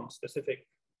speak on specific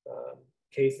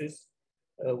cases.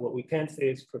 What we can say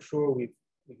is for sure we've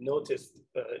noticed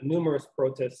numerous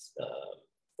protests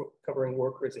covering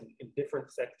workers in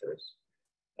different sectors.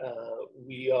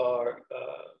 We are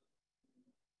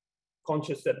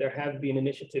conscious that there have been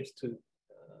initiatives to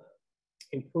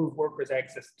improve workers'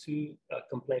 access to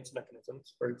complaints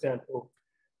mechanisms. For example,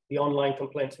 the online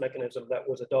complaints mechanism that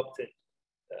was adopted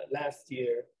last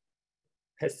year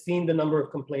has seen the number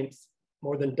of complaints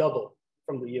more than double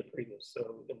from the year previous.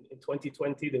 So in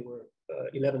 2020, there were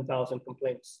 11,000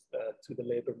 complaints to the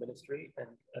Labor Ministry,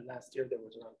 and last year there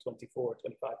was around 24,000 or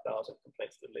 25,000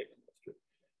 complaints to the Labor Ministry.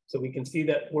 So we can see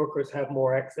that workers have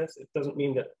more access. It doesn't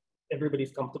mean that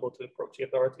everybody's comfortable to approach the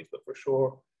authorities, but for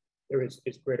sure there is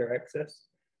greater access.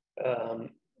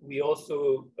 We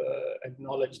also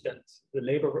acknowledge that the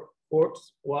labor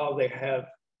courts, while they have,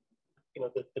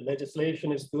 the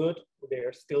legislation is good, they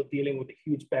are still dealing with a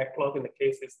huge backlog in the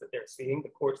cases that they're seeing. The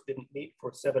courts didn't meet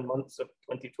for 7 months of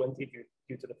 2020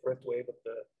 due to the first wave of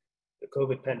the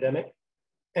COVID pandemic,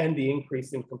 and the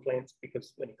increase in complaints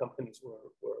because many companies were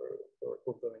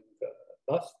going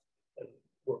bust and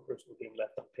workers were being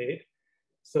left unpaid.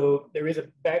 So there is a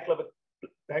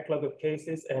backlog of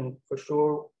cases, and for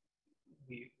sure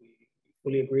we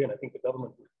fully agree, and I think the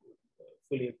government would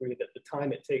fully agree that the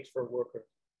time it takes for a worker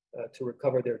to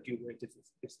recover their due wages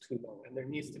is too long, and there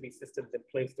needs to be systems in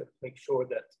place to make sure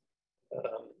that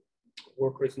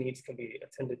workers' needs can be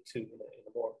attended to in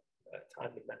a more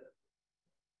timely manner.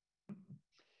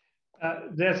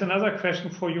 There's another question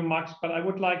for you, Max, but I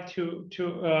would like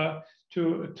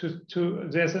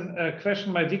there's a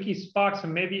question by Vicky Sparks,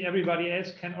 and maybe everybody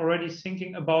else can already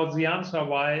thinking about the answer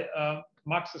while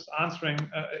Max is answering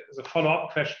the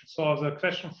follow-up question. So the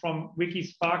question from Vicky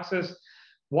Sparks is,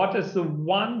 what is the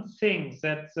one thing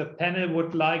that the panel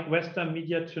would like Western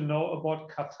media to know about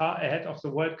Qatar ahead of the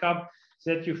World Cup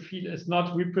that you feel is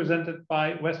not represented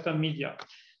by Western media?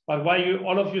 But while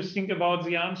all of you think about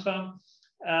the answer,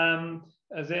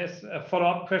 there's a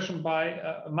follow-up question by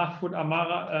Mahfoud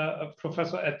Amara, a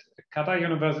professor at Qatar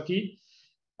University.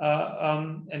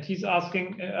 And he's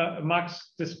asking,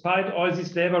 Max, despite all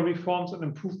these labor reforms and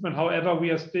improvement, however, we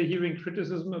are still hearing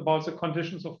criticism about the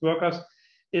conditions of workers.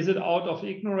 Is it out of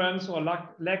ignorance or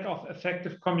lack of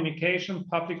effective communication,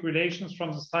 public relations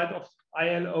from the side of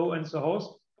ILO and the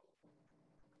host?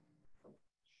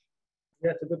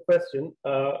 Yeah, it's a good question.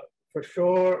 For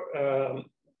sure,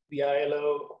 the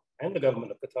ILO and the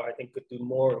government of Qatar, I think, could do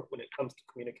more when it comes to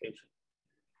communication.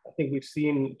 I think we've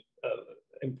seen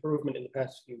improvement in the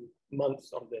past few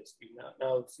months on this. We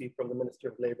now see from the Minister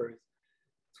of Labor's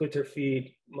Twitter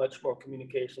feed much more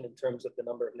communication in terms of the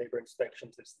number of labor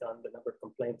inspections it's done, the number of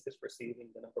complaints it's receiving,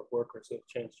 the number of workers who have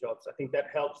changed jobs. I think that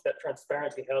helps, that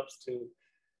transparency helps to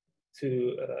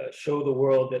show the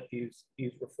world that these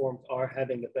reforms are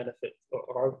having a benefit or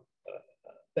are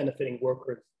benefiting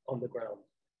workers on the ground.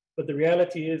 But the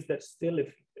reality is that still,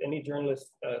 if any journalist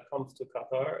comes to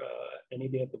Qatar any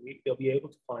day of the week, they'll be able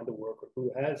to find a worker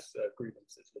who has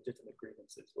grievances, legitimate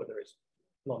grievances, whether it's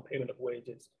non-payment of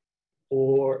wages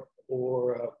or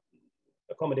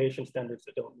accommodation standards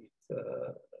that don't meet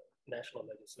national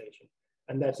legislation.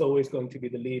 And that's always going to be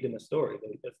the lead in a story.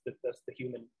 That's the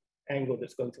human angle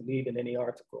that's going to lead in any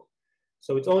article.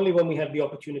 So it's only when we have the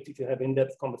opportunity to have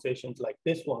in-depth conversations like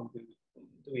this one do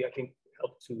we, I think,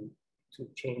 help to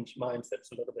change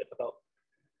mindsets a little bit about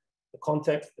the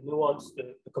context, the nuance,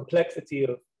 the complexity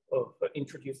of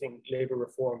introducing labor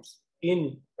reforms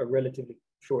in a relatively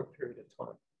short period of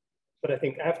time. But I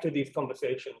think after these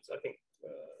conversations, I think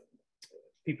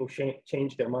people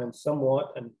change their minds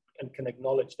somewhat and can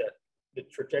acknowledge that the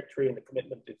trajectory and the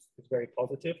commitment is very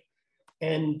positive.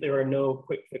 And there are no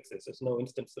quick fixes. There's no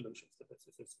instant solutions to this.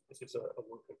 This is a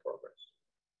work in progress.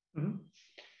 Mm-hmm.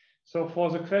 So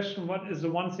for the question, what is the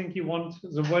one thing you want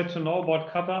the world to know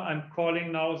about Qatar? I'm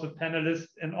calling now the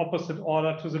panelists in opposite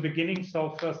order to the beginning.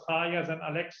 So first Haya, then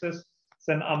Alexis,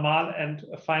 then Amal, and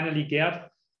finally Gerd.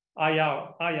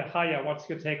 Haya, what's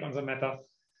your take on the matter?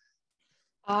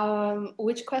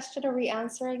 Which question are we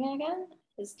answering again?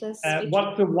 Is this?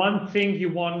 What's the one thing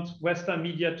you want Western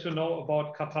media to know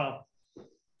about Qatar?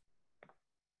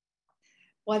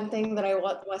 One thing that I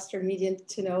want Western media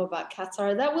to know about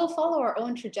Qatar, that we'll follow our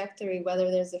own trajectory, whether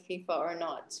there's a FIFA or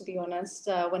not, to be honest,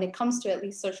 when it comes to at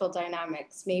least social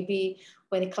dynamics. Maybe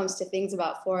when it comes to things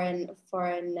about foreign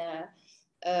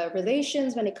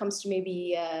relations, when it comes to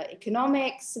maybe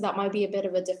economics, that might be a bit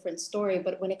of a different story.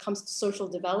 But when it comes to social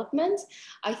development,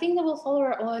 I think that we'll follow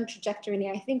our own trajectory.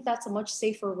 And I think that's a much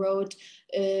safer road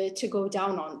to go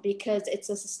down on, because it's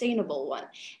a sustainable one.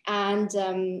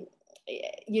 And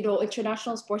you know,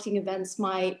 international sporting events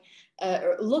might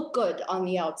look good on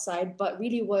the outside, but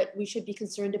really what we should be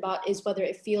concerned about is whether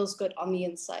it feels good on the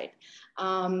inside.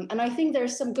 And I think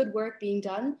there's some good work being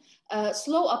done,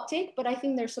 slow uptake, but I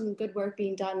think there's some good work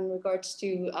being done in regards to,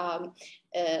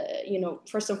 you know,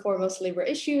 first and foremost, labor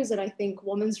issues. And I think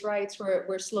women's rights,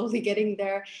 we're slowly getting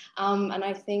there. And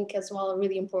I think as well, a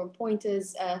really important point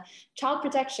is child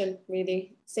protection,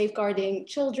 really safeguarding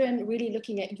children, really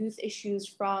looking at youth issues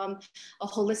from a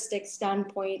holistic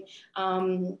standpoint,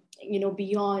 you know,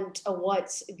 beyond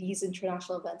what these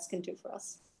international events can do for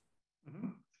us. Mm-hmm.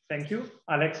 Thank you.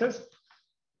 Alexis?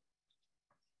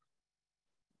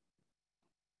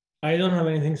 I don't have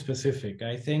anything specific.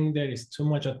 I think there is too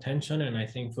much attention, and I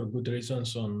think for good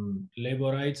reasons, on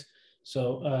labor rights.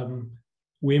 So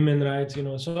women rights, you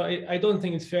know, so I don't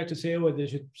think it's fair to say, well, they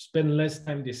should spend less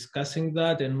time discussing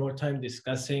that and more time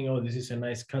discussing, oh, this is a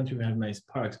nice country, we have nice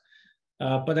parks.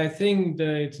 But I think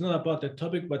that it's not about the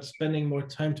topic, but spending more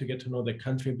time to get to know the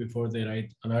country before they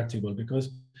write an article. Because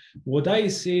what I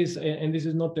see is, and this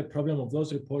is not the problem of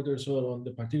those reporters or on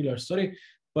the particular story,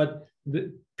 but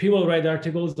the people write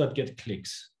articles that get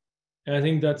clicks. And I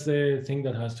think that's the thing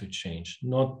that has to change,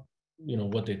 not, you know,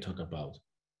 what they talk about.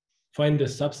 Find the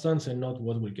substance and not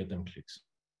what will get them clicks.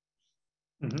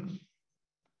 Mm-hmm.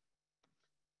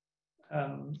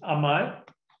 Amal?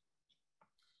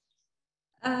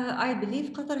 I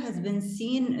believe Qatar has been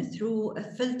seen through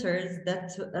filters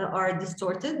that are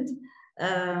distorted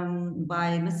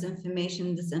by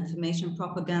misinformation, disinformation,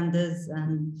 propagandas,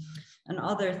 and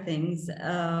other things.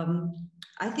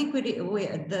 I think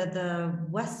the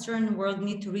Western world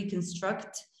need to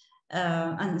reconstruct.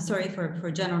 And sorry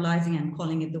for generalizing and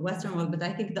calling it the Western world, but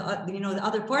I think the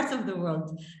other parts of the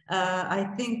world, I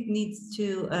think needs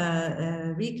to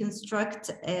reconstruct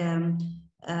a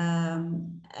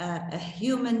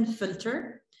human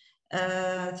filter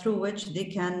through which they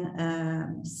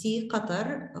can see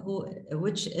Qatar,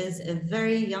 which is a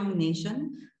very young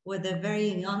nation with a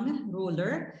very young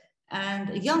ruler and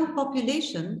a young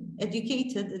population,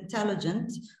 educated, intelligent,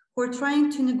 who are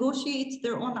trying to negotiate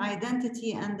their own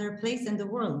identity and their place in the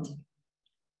world.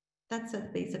 That's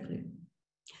it, basically.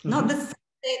 Mm-hmm. Not to say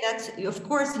that, of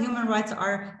course, human rights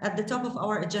are at the top of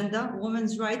our agenda.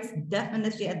 Women's rights,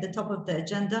 definitely at the top of the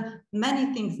agenda.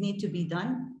 Many things need to be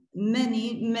done.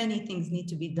 Many things need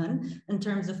to be done in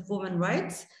terms of women's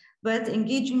rights. But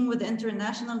engaging with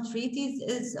international treaties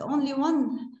is only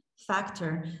one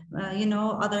factor.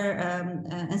 Other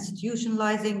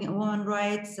institutionalizing women's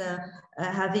rights,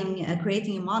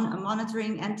 creating a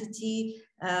monitoring entity,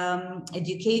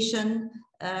 education.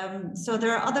 So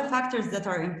there are other factors that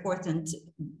are important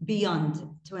beyond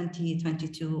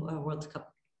 2022 World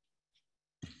Cup.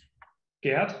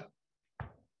 Gerd?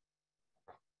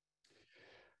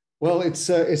 Well, it's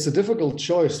a difficult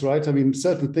choice, right? I mean,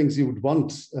 certain things you would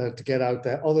want to get out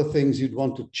there, other things you'd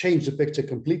want to change the picture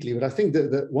completely. But I think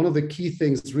that one of the key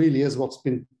things really is what's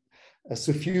been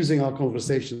suffusing our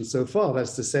conversation so far.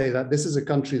 That's to say that this is a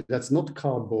country that's not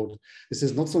cardboard. This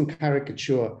is not some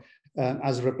caricature.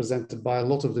 as represented by a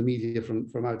lot of the media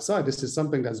from outside. This is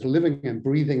something that's living and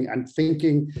breathing and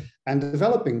thinking and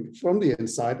developing from the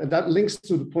inside. And that links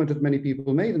to the point that many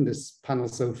people made in this panel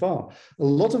so far. A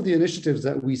lot of the initiatives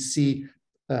that we see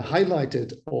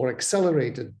highlighted or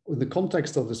accelerated in the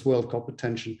context of this World Cup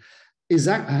attention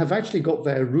have actually got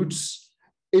their roots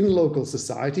in local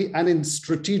society and in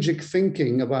strategic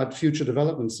thinking about future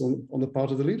developments on the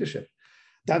part of the leadership.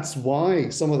 That's why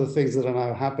some of the things that are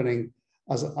now happening,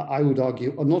 as I would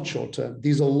argue, are not short-term.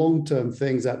 These are long-term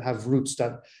things that have roots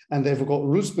and they've got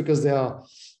roots because they're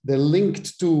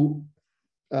linked to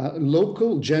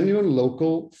genuine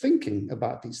local thinking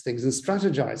about these things and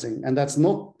strategizing. And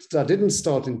that didn't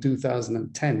start in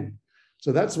 2010.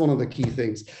 So that's one of the key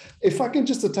things. If I can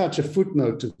just attach a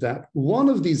footnote to that, one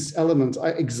of these elements,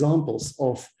 examples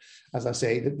of, as I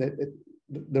say,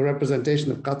 the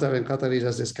representation of Qatar and Qataris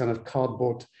as this kind of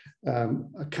cardboard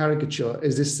caricature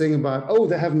is this thing about, oh,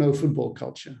 they have no football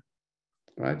culture,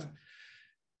 right?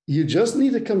 You just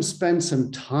need to come spend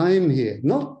some time here,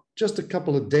 not just a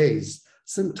couple of days,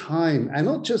 some time, and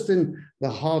not just in the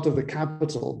heart of the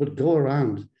capital, but go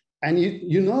around. And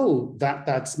you know that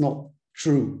that's not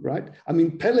true, right? I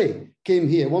mean, Pele came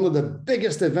here, one of the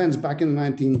biggest events back in the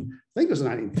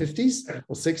 1950s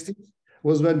or 60s,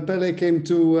 was when Pele came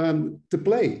to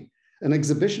play an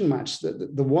exhibition match.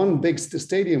 The one big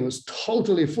stadium was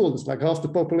totally full. It's like half the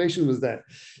population was there.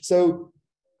 So,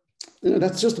 you know,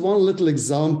 that's just one little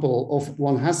example of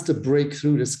one has to break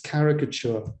through this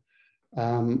caricature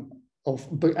and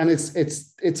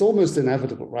it's almost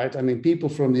inevitable, right? I mean, people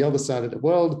from the other side of the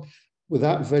world,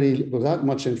 without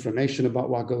much information about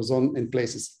what goes on in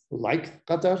places like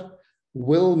Qatar,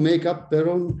 will make up their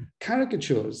own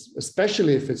caricatures,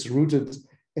 especially if it's rooted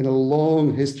in a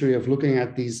long history of looking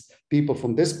at these people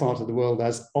from this part of the world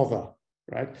as other,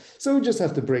 right? So we just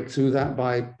have to break through that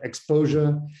by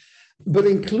exposure, but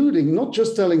including not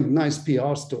just telling nice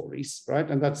PR stories, right?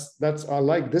 And that's I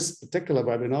like this particular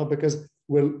webinar because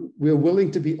we're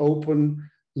willing to be open,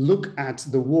 look at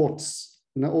the warts,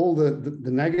 you know, all the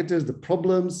negatives, the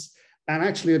problems, and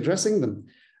actually addressing them.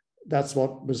 That's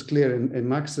what was clear in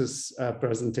Max's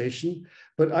presentation.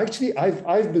 But actually,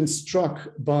 I've been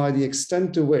struck by the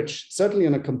extent to which, certainly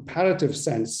in a comparative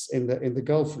sense in the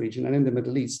Gulf region and in the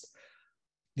Middle East,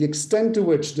 the extent to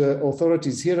which the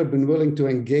authorities here have been willing to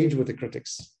engage with the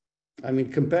critics. I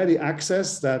mean, compare the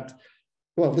access that,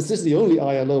 well, this is the only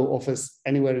ILO office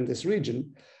anywhere in this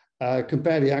region.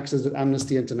 Compare the access that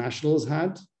Amnesty International has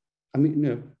had. I mean, you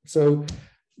know, so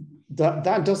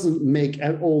that doesn't make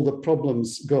all the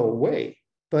problems go away,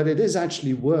 but it is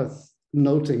actually worth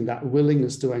noting that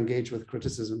willingness to engage with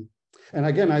criticism. And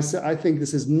again, I think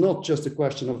this is not just a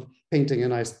question of painting a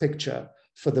nice picture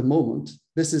for the moment.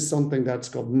 This is something that's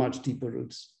got much deeper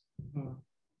roots.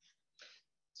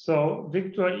 So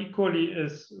Victor equally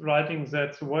is writing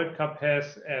that the World Cup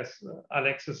has, as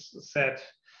Alexis said,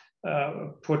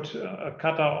 put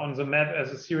Qatar on the map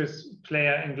as a serious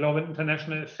player in global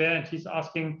international affairs. And he's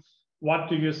asking, what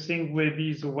do you think will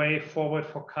be the way forward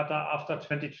for Qatar after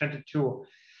 2022?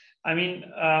 I mean,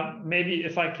 maybe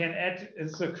if I can add,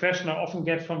 it's a question I often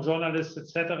get from journalists,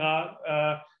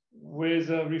 etc. Will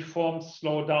the reforms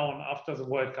slow down after the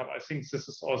World Cup? I think this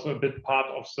is also a bit part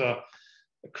of the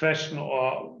question,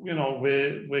 or, you know,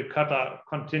 will Qatar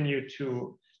continue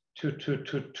to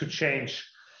change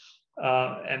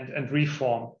and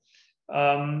reform?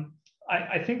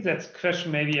 I think that's a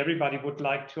question maybe everybody would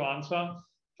like to answer.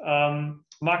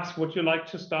 Max, would you like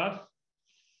to start?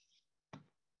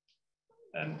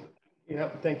 Yeah,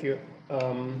 thank you.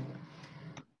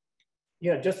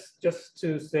 Yeah, just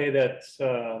to say that,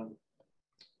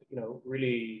 you know,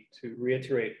 really to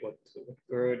reiterate what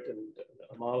Gerd and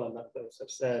Amal and others have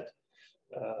said,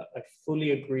 I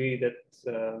fully agree that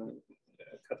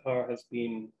Qatar has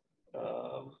been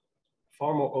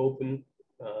far more open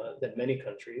than many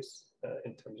countries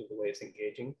in terms of the way it's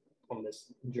engaging on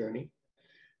this journey.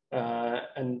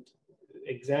 And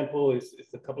example is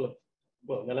a couple of,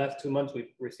 well, in the last 2 months,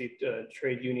 we've received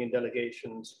trade union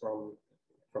delegations from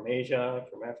Asia,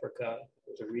 from Africa. There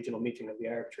was a regional meeting of the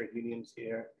Arab trade unions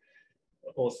here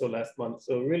also last month.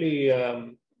 So really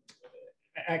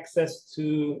access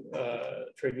to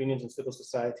trade unions and civil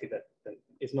society that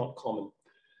is not common.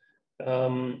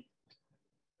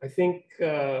 I think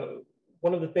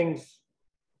one of the things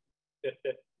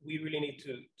that we really need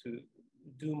to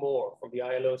do more from the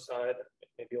ILO side,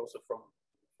 maybe also from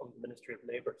the Ministry of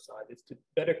Labor side, is to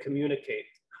better communicate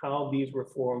how these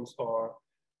reforms are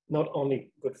not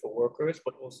only good for workers,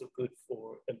 but also good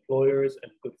for employers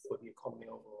and good for the economy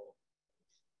overall.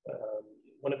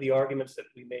 One of the arguments that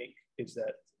we make is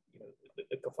that, you know,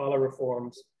 the kafala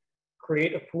reforms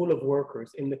create a pool of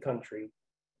workers in the country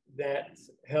that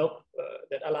help,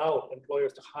 that allow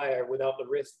employers to hire without the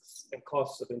risks and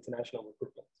costs of international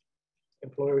recruitment.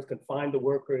 Employers can find the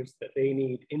workers that they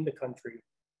need in the country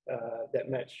that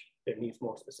match their needs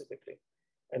more specifically.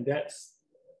 And that's,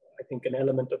 I think, an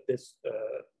element of this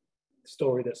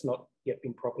story that's not yet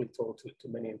been properly told to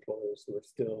many employers who are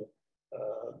still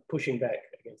pushing back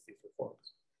against these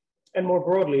reforms. And more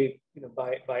broadly,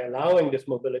 by allowing this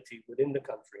mobility within the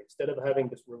country, instead of having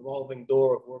this revolving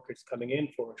door of workers coming in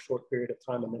for a short period of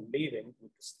time and then leaving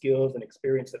with the skills and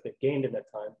experience that they've gained in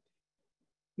that time,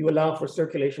 you allow for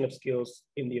circulation of skills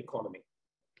in the economy.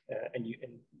 And you,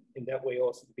 in that way,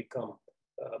 also become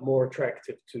more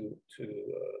attractive to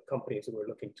companies who are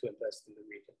looking to invest in the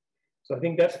region. So I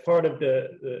think that's part of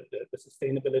the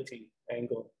sustainability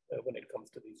angle when it comes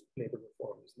to these labor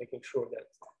reforms, making sure that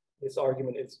this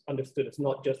argument is understood as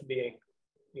not just being,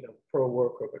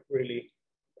 pro-worker, but really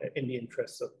in the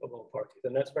interests of all parties.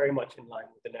 And that's very much in line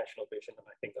with the national vision, and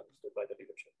I think understood by the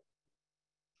leadership.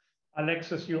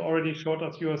 Alexis, you already showed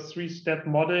us your three-step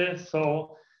model.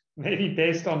 So maybe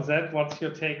based on that, what's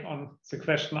your take on the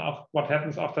question of what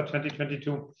happens after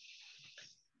 2022?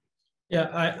 Yeah,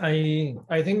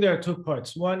 I think there are two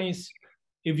parts. One is,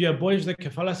 if you abolish the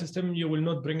kafala system, you will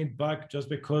not bring it back just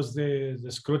because the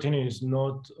scrutiny is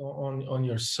not on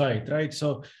your side, right?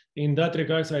 So in that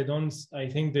regards, I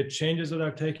think the changes that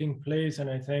are taking place, and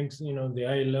I thank the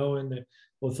ILO and the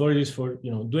authorities for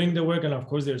doing the work, and of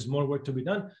course there's more work to be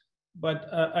done.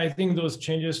 But I think those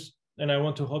changes, and I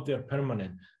want to hope they're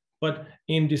permanent. But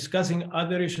in discussing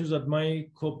other issues that my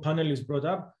co-panelists brought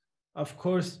up, of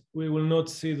course, we will not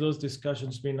see those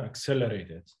discussions being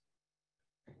accelerated.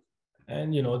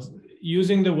 And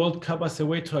using the World Cup as a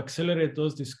way to accelerate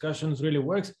those discussions really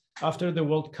works after the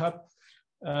World Cup.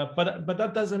 But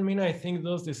that doesn't mean I think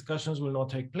those discussions will not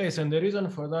take place. And the reason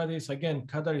for that is, again,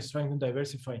 Qatar is trying to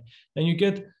diversify. And you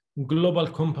get global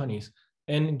companies.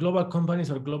 And global companies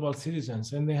are global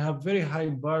citizens. And they have very high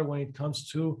bar when it comes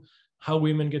to how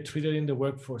women get treated in the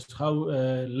workforce, how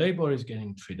labor is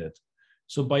getting treated.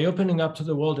 So by opening up to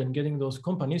the world and getting those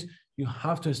companies, you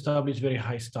have to establish very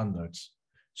high standards.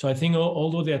 So I think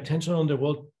although the attention on the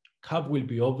World Cup will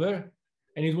be over,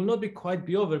 and it will not be quite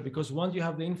be over, because once you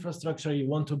have the infrastructure, you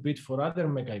want to bid for other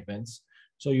mega events.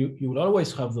 So you will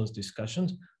always have those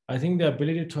discussions. I think the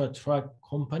ability to attract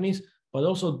companies, but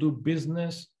also do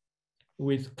business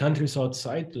with countries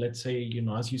outside, let's say,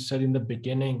 as you said in the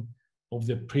beginning of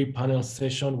the pre-panel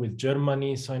session with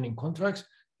Germany signing contracts,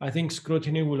 I think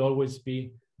scrutiny will always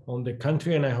be on the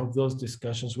country, and I hope those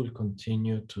discussions will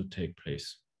continue to take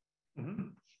place. Mm-hmm.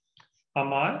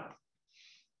 Amal?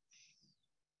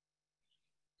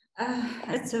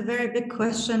 It's a very big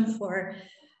question for,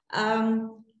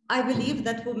 I believe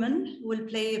that women will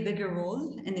play a bigger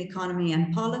role in economy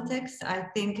and politics. I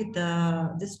think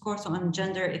the discourse on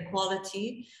gender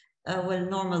equality will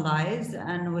normalize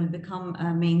and will become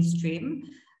mainstream.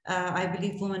 I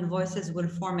believe women voices will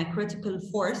form a critical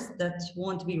force that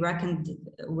won't be reckoned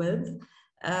with,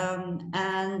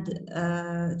 and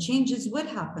changes will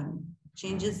happen.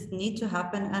 Changes need to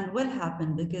happen and will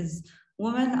happen because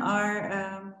women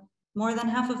are more than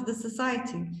half of the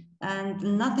society, and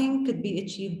nothing could be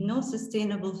achieved, no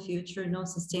sustainable future, no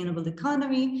sustainable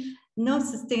economy, no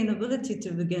sustainability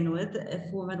to begin with if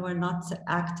women were not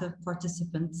active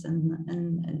participants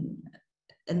in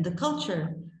the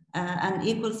culture and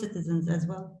equal citizens as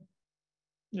well.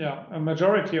 Yeah, a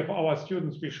majority of our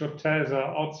students, we should tell the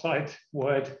outside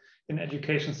world in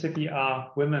Education City,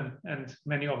 are women, and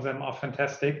many of them are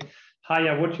fantastic.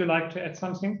 Haya, would you like to add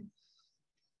something?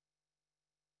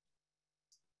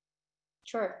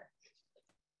 Sure.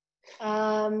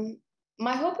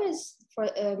 My hope is for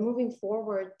moving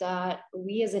forward that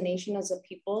we as a nation, as a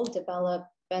people, develop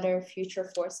better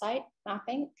future foresight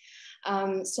mapping.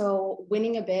 So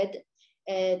winning a bid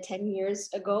 10 years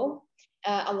ago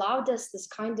allowed us this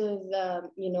kind of,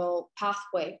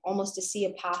 pathway, almost to see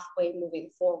a pathway moving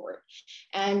forward.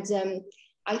 And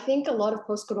I think a lot of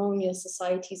post-colonial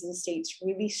societies and states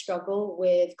really struggle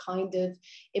with kind of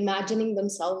imagining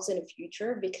themselves in a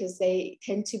future because they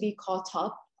tend to be caught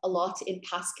up a lot in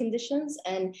past conditions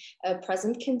and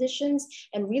present conditions,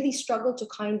 and really struggle to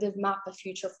kind of map a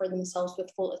future for themselves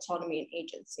with full autonomy and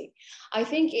agency. I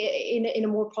think in a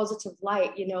more positive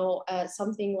light,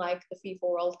 something like the FIFA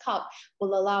World Cup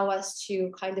will allow us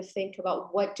to kind of think about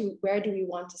where do we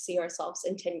want to see ourselves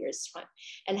in 10 years' time,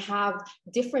 and have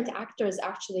different actors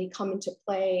actually come into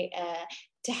play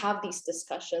to have these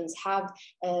discussions, have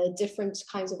different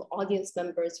kinds of audience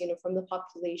members, from the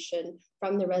population,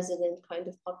 from the resident kind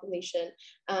of population,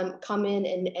 come in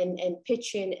and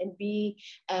pitch in and be,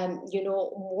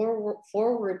 more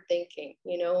forward thinking,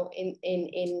 in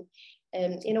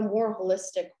a more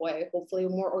holistic way, hopefully a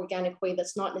more organic way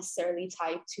that's not necessarily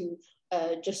tied to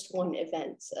just one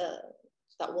event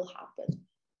that will happen.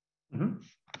 Mm-hmm.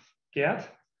 Gerd?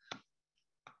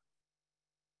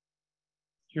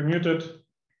 You're muted.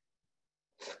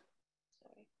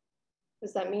 Sorry.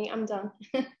 Was that me? I'm done.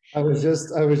 I was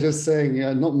just saying,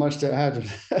 not much to add.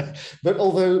 But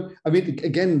although, I mean,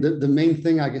 again, the main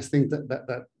thing I guess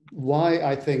that why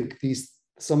I think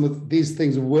some of these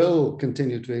things will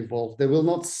continue to evolve, they will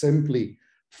not simply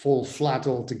fall flat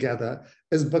altogether,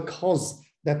 is because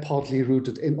they're partly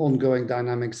rooted in ongoing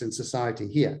dynamics in society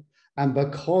here, and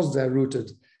because they're rooted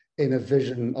in a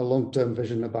vision, a long-term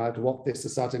vision about what this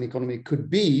society and economy could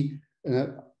be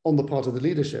on the part of the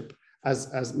leadership.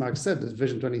 As Mark said, the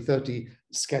Vision 2030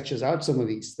 sketches out some of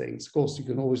these things. Of course, you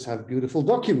can always have beautiful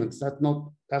documents. That's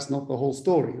not the whole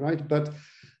story, right? But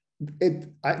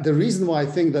the reason why I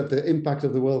think that the impact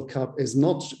of the World Cup is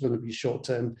not going to be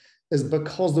short-term is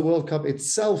because the World Cup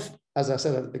itself, as I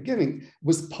said at the beginning,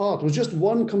 was just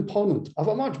one component of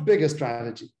a much bigger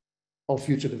strategy of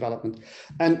future development.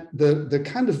 And the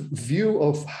kind of view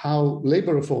of how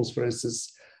labor reforms, for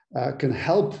instance, can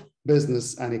help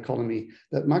business and economy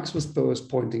that Max was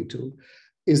pointing to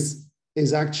is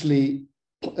actually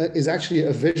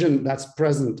a vision that's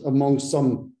present among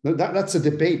some. That's a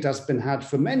debate that's been had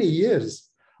for many years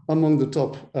among the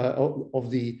top of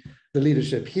the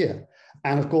leadership here.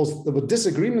 And of course, there were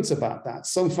disagreements about that.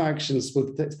 Some factions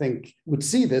would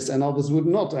see this and others would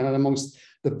not. And amongst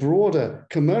the broader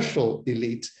commercial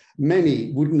elite,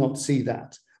 many would not see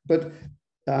that. But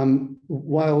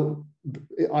while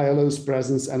ILO's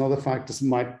presence and other factors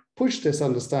might push this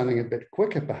understanding a bit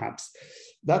quicker, perhaps,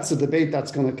 that's a debate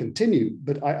that's going to continue.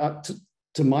 But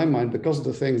to my mind, because of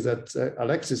the things that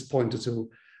Alexis pointed to,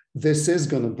 this is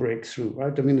going to break through,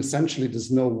 right? I mean, essentially,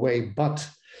 there's no way but.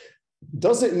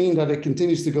 Does it mean that it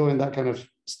continues to go in that kind of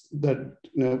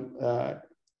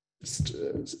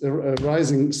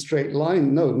rising straight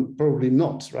line? No, probably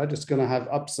not, right? It's going to have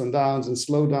ups and downs and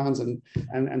slowdowns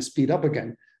and speed up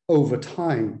again over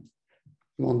time.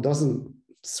 One doesn't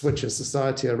switch a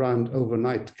society around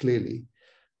overnight, clearly.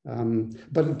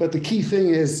 But the key thing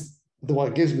is,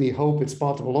 what gives me hope, it's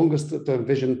part of a longer term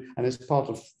vision, and it's part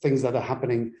of things that are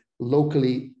happening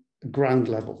locally, ground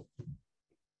level.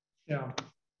 Yeah.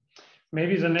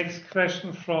 Maybe the next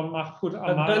question from Mahfoud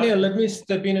Amara. Daniel, let me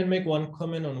step in and make one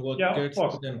comment on what Gerd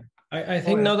said. I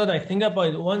think now that I think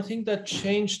about it, one thing that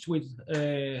changed with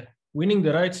winning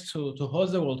the rights to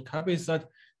host the World Cup is that,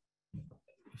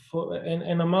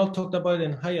 and Amal talked about it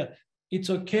and Haya, it's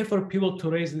okay for people to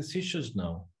raise these issues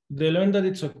now. They learned that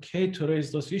it's okay to raise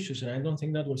those issues, and I don't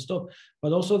think that will stop.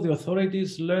 But also the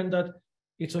authorities learned that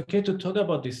it's okay to talk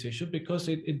about this issue because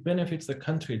it benefits the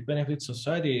country, it benefits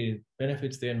society, it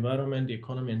benefits the environment, the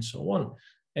economy, and so on.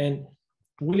 And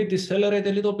will it decelerate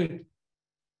a little bit?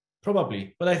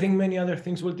 Probably, but I think many other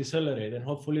things will decelerate, and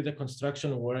hopefully the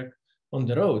construction work on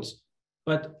the roads.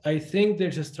 But I think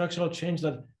there's a structural change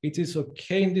that it is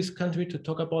okay in this country to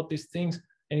talk about these things,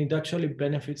 and it actually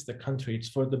benefits the country. It's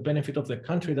for the benefit of the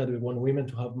country that we want women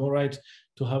to have more rights,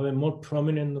 to have a more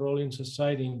prominent role in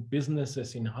society, in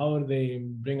businesses, in how they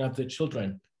bring up their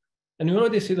children. And we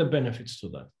already see the benefits to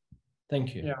that.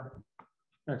 Thank you. Yeah,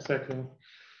 exactly.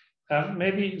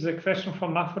 Maybe the question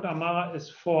from Mahfoud Amara is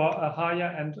for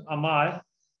Haya and Amal.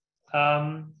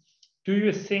 Do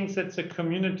you think that the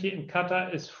community in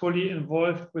Qatar is fully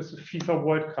involved with the FIFA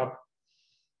World Cup?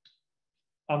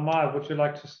 Amal, would you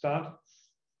like to start?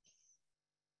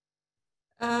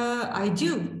 I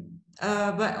do,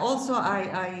 but also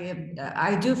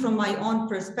I do from my own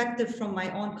perspective, from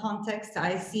my own context.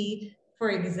 I see,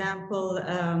 for example,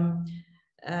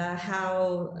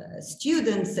 how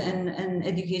students in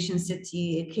Education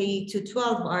City K to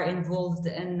 12 are involved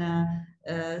in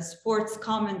sports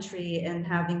commentary and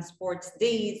having sports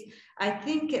days. I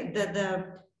think that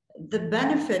the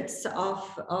benefits of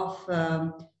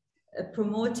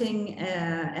promoting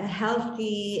a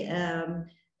healthy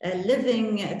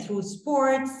living through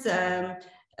sports,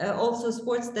 also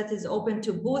sports that is open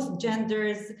to both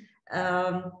genders,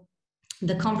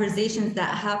 the conversations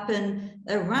that happen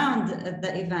around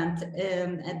the event,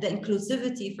 the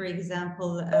inclusivity, for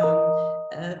example.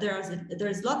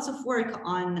 There's lots of work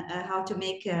on how to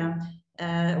make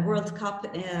World Cup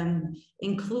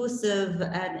inclusive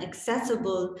and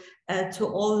accessible to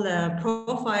all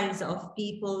profiles of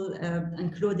people,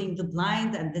 including the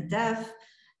blind and the deaf.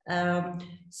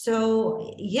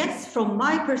 So yes, from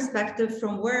my perspective,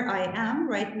 from where I am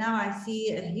right now, I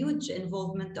see a huge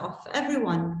involvement of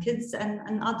everyone, kids and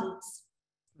adults.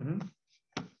 Mm-hmm.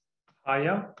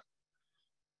 Aya?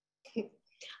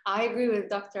 I agree with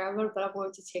Dr. Amr, but I'm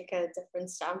going to take a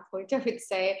different standpoint. I would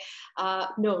say,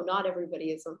 no, not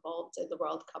everybody is involved in the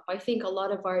World Cup. I think a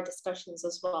lot of our discussions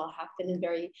as well have been in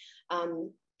very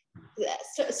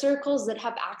circles that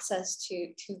have access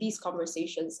to these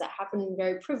conversations, that happen in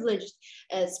very privileged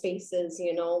spaces,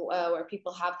 you know, where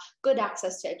people have good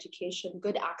access to education,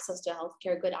 good access to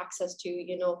healthcare, good access to,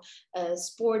 you know,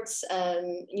 sports,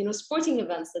 you know, sporting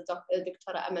events that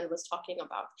Dr. Aman was talking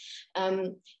about.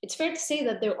 It's fair to say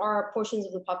that there are portions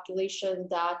of the population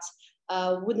that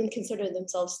wouldn't consider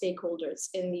themselves stakeholders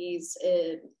in these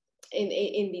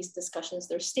in these discussions.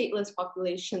 There's stateless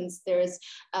populations, there's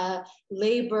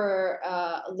labor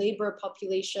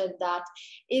population that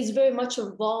is very much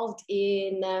involved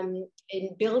in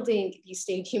building these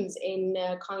stadiums, in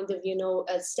kind of, you know,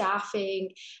 staffing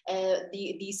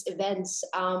these events,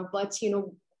 but, you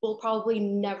know, will probably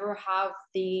never have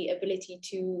the ability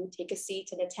to take a seat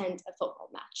and attend a football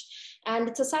match. And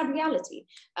it's a sad reality,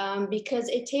 because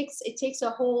it takes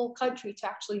a whole country to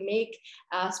actually make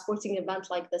a sporting event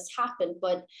like this happen.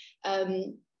 But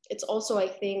it's also, I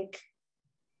think,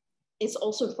 it's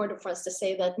also important for us to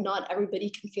say that not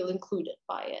everybody can feel included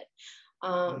by it.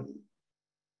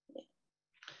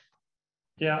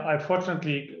 Yeah, I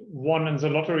fortunately won in the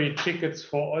lottery tickets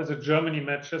for all the Germany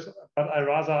matches, but I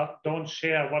rather don't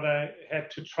share what I had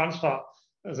to transfer,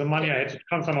 the money I had to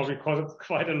transfer now, because it's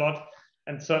quite a lot,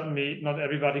 and certainly not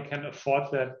everybody can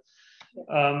afford that.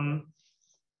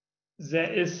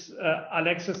 There is,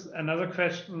 Alexis, another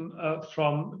question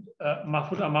from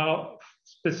Mahmoud Amara,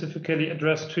 specifically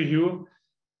addressed to you.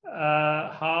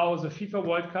 How the FIFA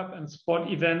World Cup and sport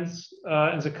events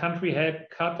in the country help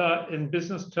Qatar in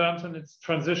business terms in its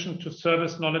transition to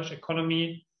service knowledge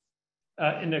economy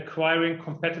in acquiring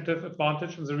competitive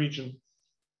advantage in the region?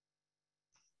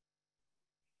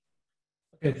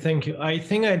 Okay, thank you. I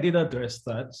think I did address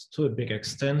that to a big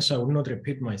extent, so I will not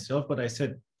repeat myself, but I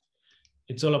said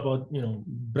it's all about, you know,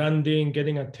 branding,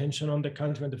 getting attention on the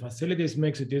country, and the facilities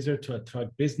makes it easier to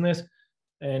attract business.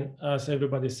 And as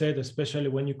everybody said, especially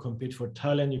when you compete for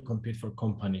talent, you compete for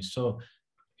companies. So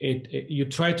you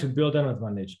try to build an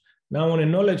advantage. Now, on a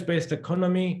knowledge-based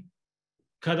economy,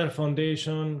 Qatar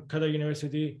Foundation, Qatar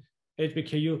University,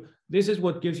 HBKU, this is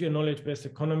what gives you a knowledge-based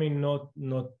economy, not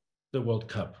the World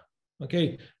Cup.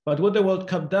 Okay, but what the World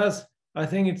Cup does, I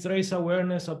think it's raise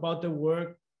awareness about the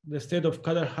work the state of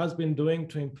Qatar has been doing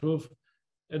to improve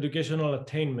educational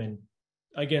attainment.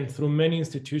 Again, through many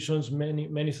institutions,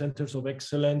 many centers of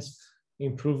excellence,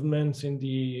 improvements in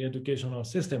the educational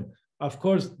system. Of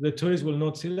course, the tourists will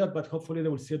not see that, but hopefully they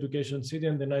will see Education City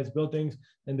and the nice buildings,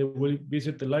 and they will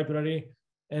visit the library.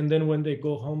 And then when they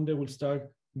go home, they will start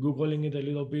Googling it a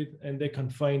little bit, and they can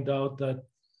find out that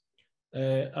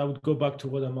I would go back to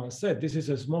what Aman said. This is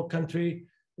a small country.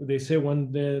 They say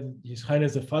when His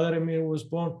Highness the Father Emir was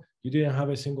born, you didn't have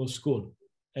a single school.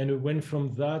 And we went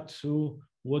from that to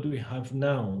what we have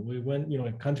now. We went, you know,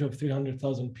 a country of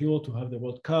 300,000 people to have the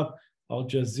World Cup, Al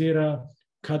Jazeera,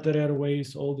 Qatar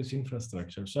Airways, all this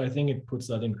infrastructure. So I think it puts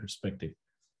that in perspective.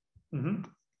 Mm-hmm.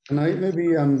 And I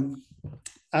maybe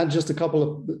add just a couple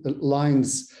of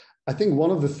lines. I think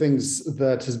one of the things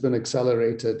that has been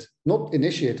accelerated, not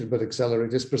initiated, but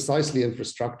accelerated, is precisely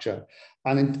infrastructure.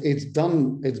 And it's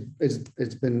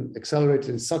been accelerated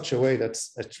in such a way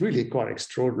that's really quite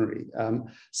extraordinary.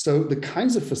 So the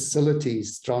kinds of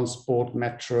facilities, transport,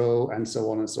 metro, and so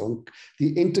on and so on,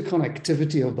 the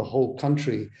interconnectivity of the whole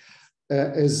country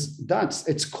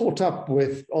it's caught up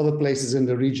with other places in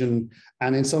the region,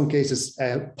 and in some cases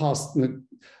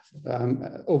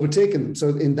overtaken them. So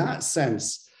in that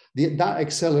sense, that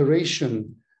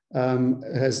acceleration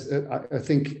I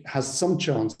think has some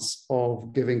chance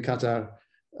of giving Qatar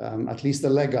at least a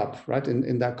leg up, right,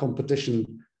 in that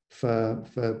competition for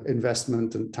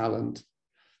investment and talent.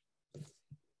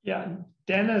 Yeah,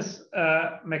 Dennis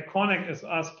McCormick is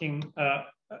asking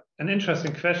an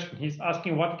interesting question. He's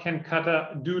asking, what can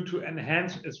Qatar do to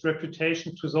enhance its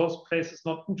reputation to those places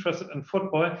not interested in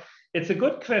football? It's a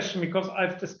good question, because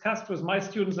I've discussed with my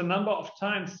students a number of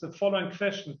times the following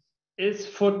question: is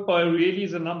football really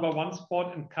the #1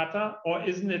 sport in Qatar, or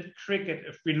isn't it cricket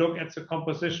if we look at the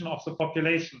composition of the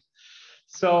population?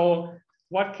 So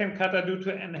what can Qatar do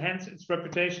to enhance its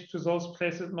reputation to those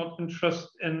places not interested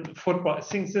in football? I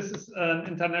think this is an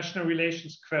international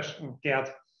relations question, Gerd.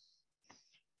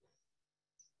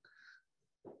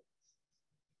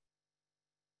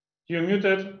 You're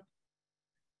muted,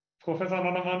 Professor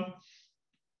Noneman.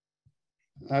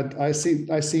 I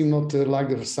seem not to like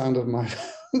the sound of my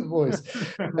voice.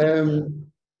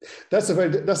 That's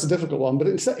a difficult one, but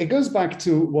it goes back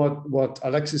to what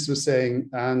Alexis was saying,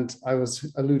 and I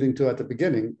was alluding to at the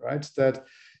beginning, right? That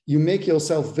you make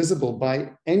yourself visible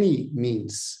by any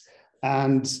means.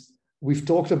 And we've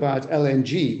talked about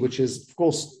LNG, which is, of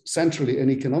course, centrally an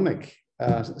economic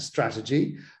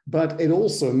strategy, but it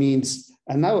also means,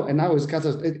 and now as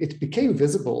Qatar, it became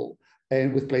visible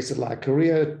and with places like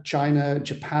Korea, China,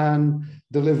 Japan,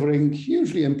 delivering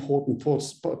hugely important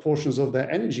portions of their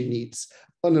energy needs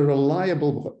in a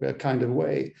reliable kind of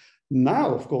way.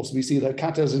 Now, of course, we see that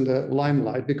Qatar's in the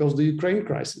limelight because of the Ukraine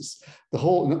crisis.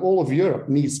 All of Europe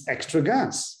needs extra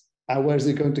gas. Where is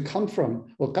it going to come from?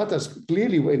 Well, Qatar's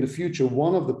clearly in the future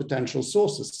one of the potential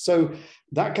sources. So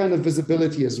that kind of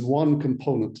visibility is one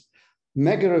component.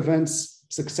 Mega events,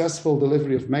 successful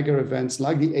delivery of mega events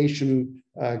like the Asian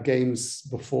Games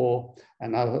before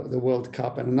and now the World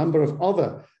Cup and a number of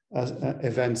other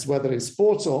events, whether in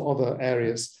sports or other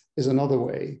areas, is another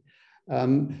way.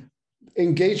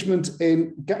 Engagement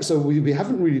in, so we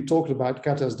haven't really talked about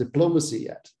Qatar's diplomacy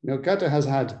yet. You know, Qatar has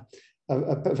had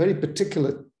a very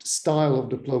particular style of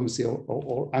diplomacy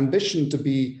or ambition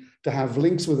to have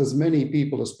links with as many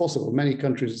people as possible, many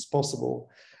countries as possible,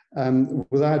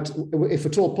 without, if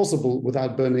at all possible,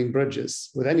 without burning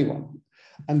bridges with anyone.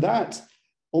 And that,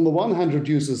 on the one hand,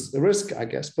 reduces the risk, I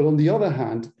guess, but on the other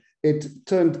hand, it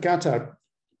turned Qatar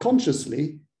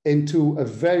consciously into a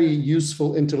very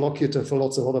useful interlocutor for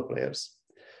lots of other players.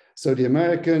 So the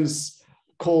Americans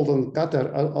called on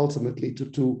Qatar ultimately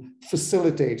to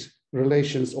facilitate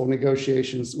relations or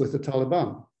negotiations with the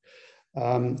Taliban.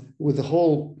 With the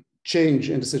whole change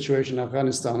in the situation in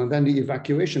Afghanistan and then the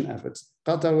evacuation efforts,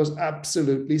 Qatar was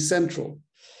absolutely central.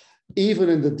 Even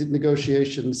in the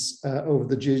negotiations over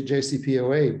the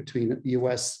JCPOA between the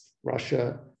US,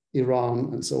 Russia,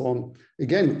 Iran, and so on,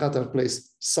 again, Qatar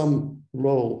plays some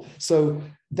role. So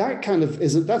that kind of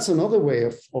that's another way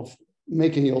of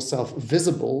making yourself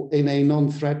visible in a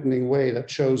non-threatening way that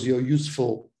shows you're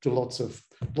useful to lots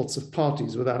of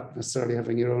parties without necessarily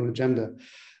having your own agenda.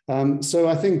 So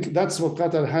I think that's what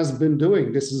Qatar has been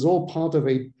doing. This is all part of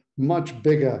a much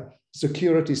bigger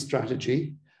security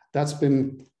strategy that's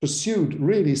been pursued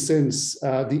really since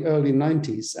the early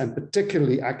 90s and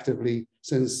particularly actively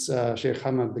since Sheikh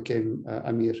Hamad became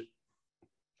Amir.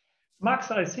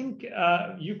 Max, I think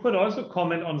you could also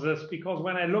comment on this, because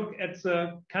when I look at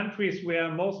the countries where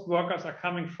most workers are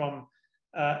coming from,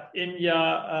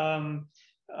 India,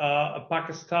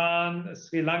 Pakistan,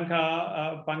 Sri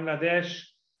Lanka, Bangladesh,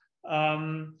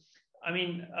 I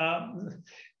mean,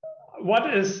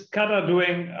 what is Qatar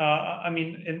doing, I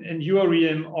mean, in your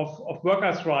realm of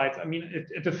workers' rights? I mean,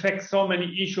 it affects so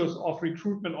many issues of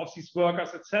recruitment of these workers,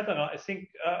 etc. I think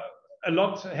a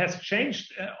lot has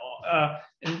changed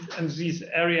in these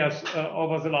areas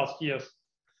over the last years.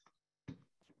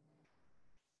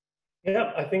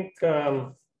 Yeah, I think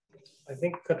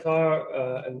Qatar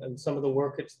and some of the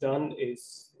work it's done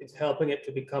is helping it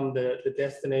to become the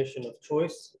destination of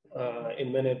choice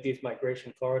in many of these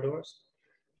migration corridors.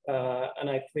 And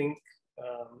I think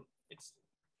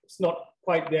it's not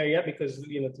quite there yet because,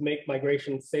 you know, to make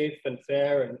migration safe and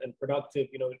fair and productive,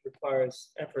 you know, it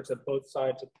requires efforts at both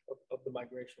sides of the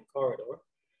migration corridor.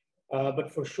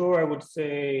 But for sure, I would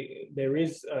say there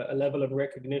is a level of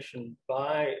recognition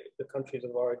by the countries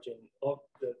of origin of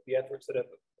the efforts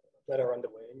that are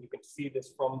underway. And you can see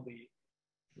this from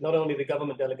not only the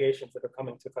government delegations that are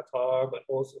coming to Qatar, but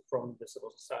also from the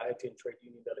civil society and trade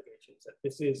union delegations, that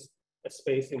this is a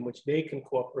space in which they can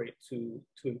cooperate to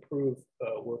improve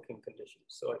working conditions.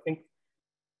 So I think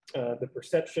the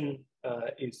perception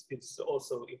is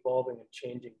also evolving and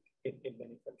changing in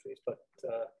many countries. But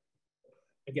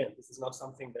again, this is not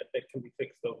something that can be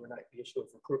fixed overnight. The issue of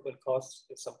recruitment costs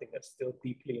is something that's still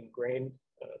deeply ingrained.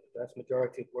 The vast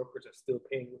majority of workers are still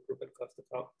paying recruitment costs to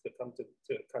come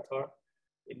to Qatar.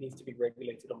 It needs to be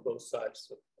regulated on both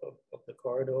sides of the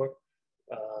corridor.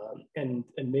 And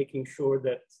making sure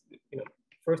that, you know,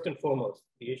 first and foremost,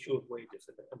 the issue of wages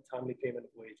and timely payment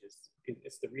of wages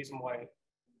is the reason why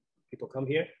people come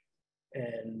here.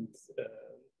 And,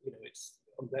 you know, it's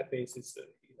on that basis,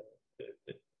 you know,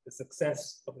 the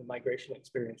success of the migration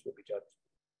experience will be judged.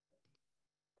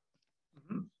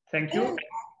 Mm-hmm. Thank you.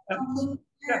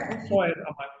 Yeah, go ahead,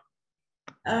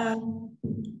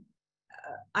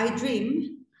 I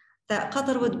dream that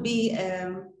Qatar would be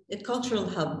a cultural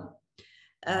hub.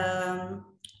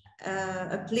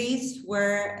 A place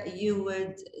where you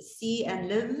would see and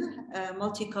live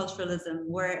multiculturalism,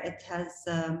 where it has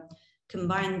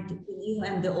combined the new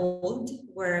and the old,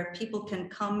 where people can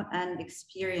come and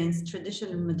experience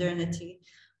tradition and modernity,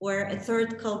 where a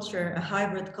third culture, a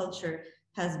hybrid culture,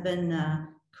 has been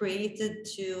created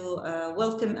to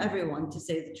welcome everyone, to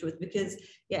say the truth. Because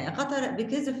Qatar,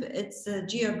 because of its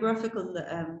geographical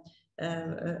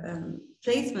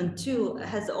placement too,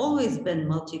 has always been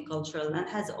multicultural and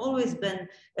has always been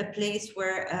a place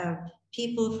where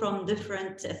people from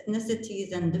different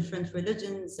ethnicities and different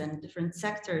religions and different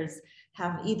sectors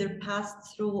have either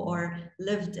passed through or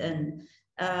lived in.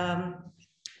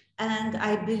 And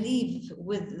I believe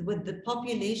with the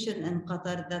population in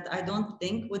Qatar that I don't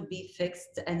think would be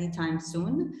fixed anytime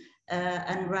soon.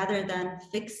 And rather than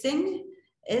fixing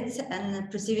it and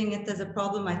perceiving it as a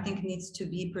problem, I think needs to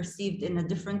be perceived in a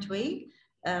different way.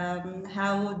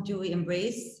 How do we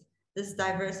embrace this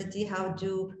diversity? How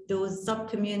do those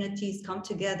sub-communities come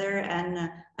together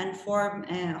and form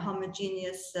a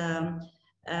homogeneous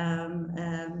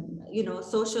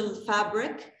social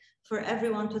fabric for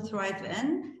everyone to thrive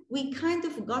in? We kind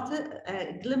of got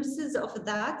glimpses of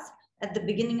that at the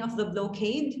beginning of the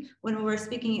blockade, when we were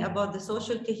speaking about the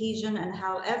social cohesion and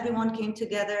how everyone came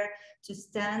together to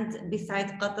stand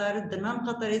beside Qatar, the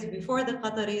non-Qataris before the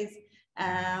Qataris.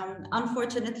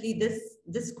 Unfortunately, this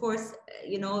discourse,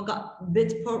 got a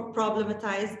bit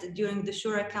problematized during the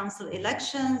Shura Council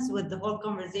elections, with the whole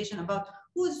conversation about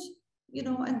who's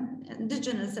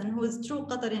indigenous and who is true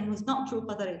Qatari and who's not true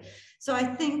Qatari. So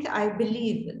I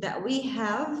believe that we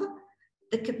have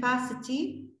the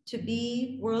capacity to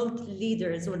be world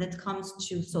leaders when it comes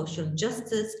to social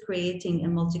justice, creating a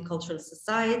multicultural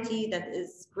society that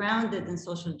is grounded in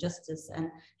social justice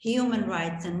and human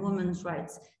rights and women's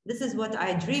rights. This is what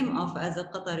I dream of as a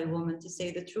Qatari woman, to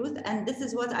say the truth. And this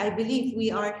is what I believe we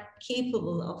are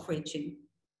capable of reaching.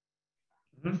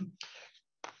 Mm-hmm.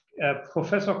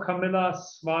 Professor Camilla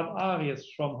Swart-Arias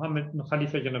from Hamilton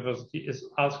Khalifa University is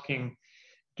asking,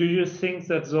 do you think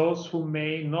that those who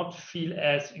may not feel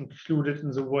as included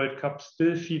in the World Cup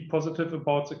still feel positive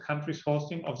about the country's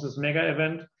hosting of this mega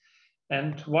event?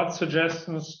 And what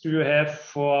suggestions do you have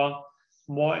for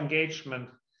more engagement?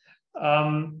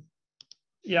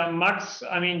 Max,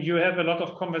 you have a lot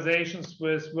of conversations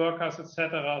with workers,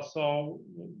 etc. So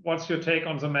what's your take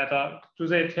on the matter? Do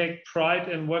they take pride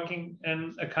in working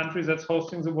in a country that's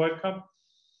hosting the World Cup?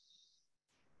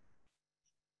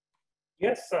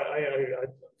 Yes, I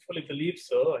fully believe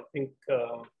so. I think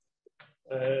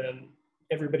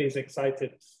everybody's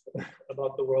excited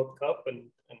about the World Cup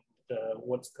and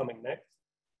what's coming next.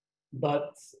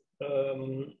 But,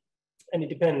 and it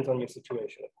depends on your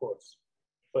situation, of course.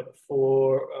 But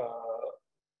for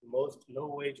most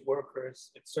low-wage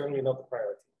workers, it's certainly not the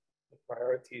priority. The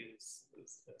priority is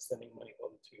sending money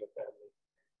home to your family.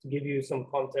 To give you some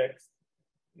context,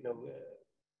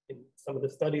 in some of the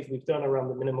studies we've done around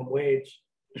the minimum wage,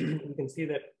 you can see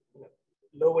that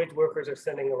low-wage workers are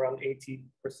sending around 80%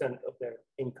 of their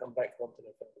income back home to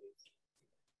their families.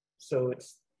 So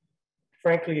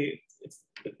frankly,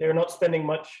 they're not spending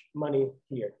much money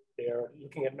here. They are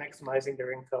looking at maximizing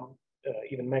their income,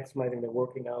 even maximizing their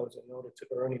working hours in order to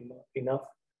earn enough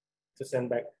to send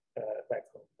back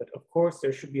home. But of course,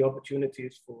 there should be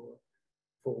opportunities for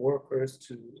workers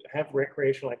to have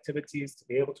recreational activities, to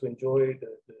be able to enjoy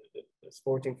the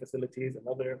sporting facilities and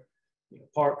other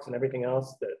parks and everything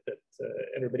else that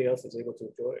everybody else is able to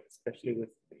enjoy, especially with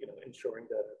ensuring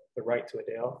the right to a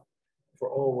day off for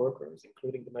all workers,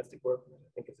 including domestic workers, I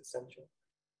think is essential.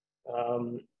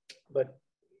 But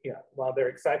yeah, while they're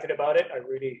excited about it, I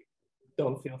really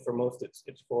don't feel for most it's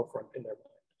forefront in their mind.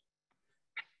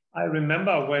 I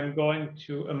remember when going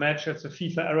to a match at the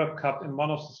FIFA Arab Cup in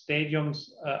one of the stadiums,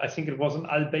 I think it was an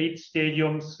Al Bayt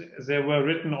stadium, there were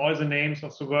written all the names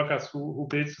of the workers who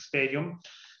built the stadium.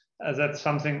 That's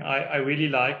something I really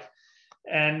like.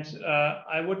 And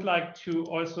I would like to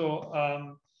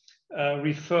also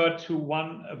refer to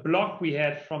one blog we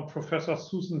had from Professor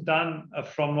Susan Dunn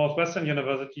from Northwestern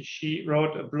University. She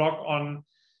wrote a blog on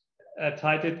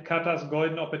titled Qatar's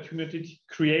Golden Opportunity to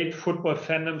Create Football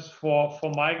Fandoms for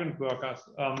Migrant Workers.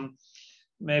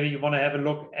 Maybe you want to have a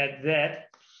look at that.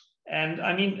 And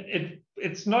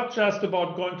it's not just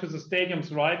about going to the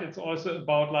stadiums, right? It's also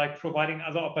about providing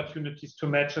other opportunities to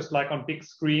matches on big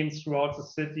screens throughout the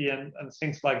city and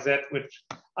things like that, which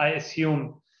I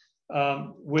assume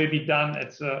will be done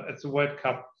at the World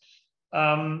Cup.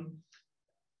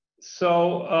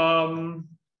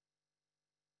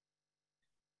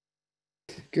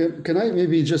 Can I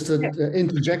maybe just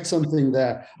interject something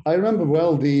there? I remember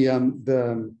well the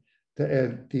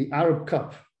Arab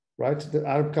Cup, right? The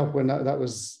Arab Cup, when that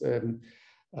was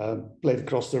played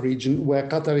across the region, where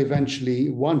Qatar eventually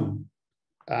won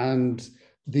And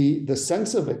the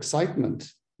sense of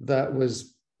excitement that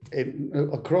was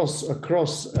across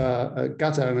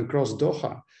Qatar and across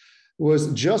Doha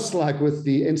was just like with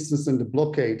the instance in the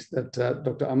blockade that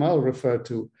Dr. Amal referred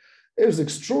to. It was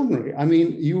extraordinary. I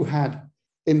mean, you had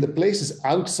in the places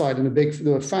outside in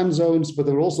there were fan zones, but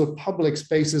there were also public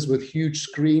spaces with huge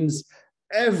screens.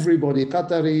 Everybody,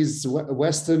 Qataris,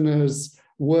 Westerners,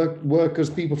 workers,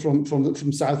 people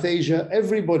from South Asia,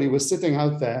 everybody was sitting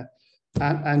out there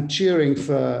and cheering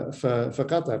for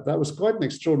Qatar. That was quite an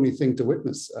extraordinary thing to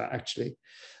witness, actually.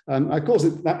 Of course,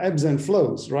 that ebbs and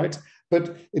flows, right?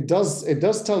 But it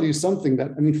does tell you something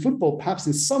that, I mean, football, perhaps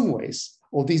in some ways,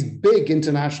 or these big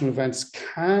international events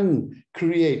can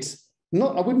create,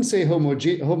 not, I wouldn't say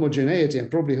homogeneity, and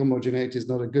probably homogeneity is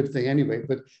not a good thing anyway,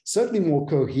 but certainly more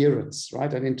coherence,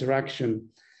 right, and interaction.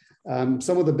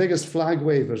 Some of the biggest flag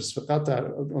wavers for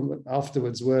Qatar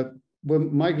afterwards were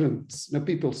migrants,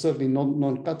 people certainly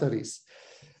non-Qataris.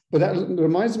 But that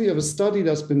reminds me of a study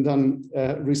that's been done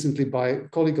recently by a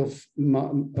colleague of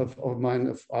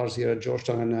ours here at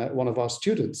Georgetown, and one of our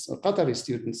students, Qatari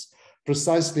students,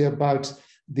 precisely about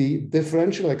the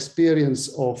differential experience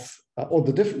of,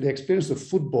 the experience of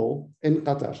football in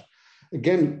Qatar.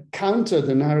 Again, counter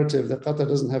the narrative that Qatar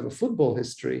doesn't have a football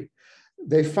history.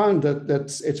 They found that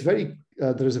it's very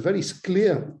there is a very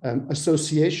clear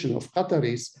association of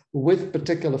Qataris with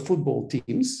particular football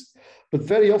teams, but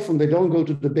very often they don't go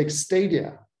to the big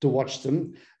stadia to watch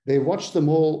them. They watch them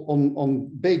all on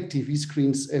big TV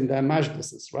screens in their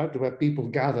majlises, right, where people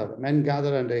gather, men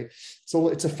gather, and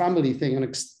it's a family thing,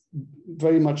 and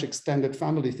very much extended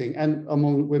family thing, and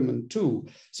among women too.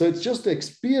 So it's just the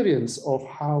experience of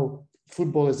how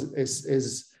football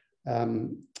is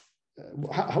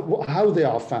how they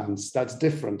are fans, that's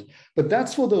different. But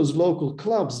that's for those local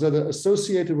clubs that are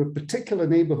associated with particular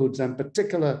neighborhoods and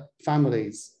particular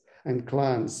families and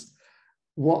clans.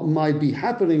 What might be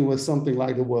happening with something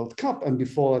like the World Cup and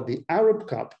before the Arab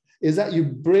Cup is that you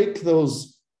break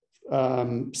those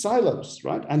silos,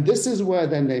 right? And this is where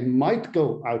then they might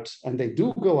go out, and they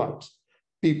do go out.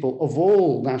 People of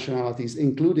all nationalities,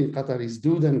 including Qataris,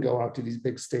 do then go out to these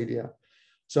big stadia.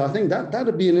 So I think that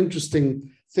would be an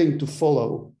interesting thing to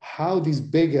follow, how these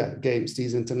bigger games,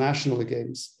 these international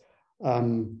games,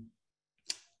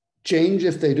 change,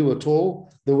 if they do at all,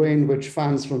 the way in which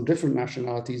fans from different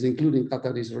nationalities, including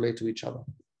Qataris, relate to each other.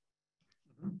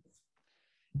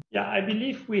 Yeah, I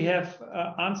believe we have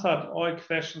answered all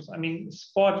questions. I mean,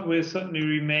 sport will certainly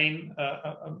remain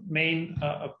a main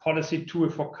policy tool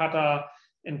for Qatar.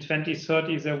 In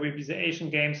 2030, there will be the Asian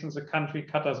Games in the country.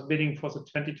 Qatar is bidding for the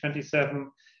 2027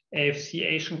 AFC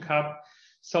Asian Cup.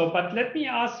 So, but let me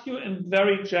ask you in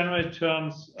very general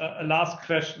terms, a last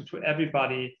question to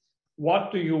everybody.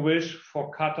 What do you wish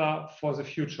for Qatar for the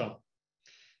future?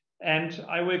 And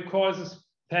I will call this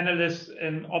panelists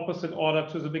in opposite order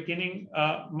to the beginning.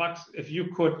 Max, if you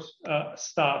could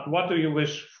start, what do you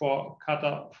wish for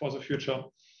Qatar for the future?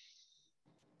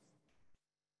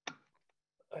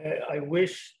 I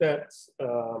wish that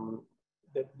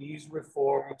that these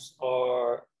reforms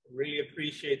are really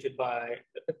appreciated by,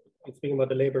 I'm speaking about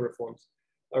the labor reforms,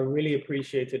 are really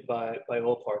appreciated by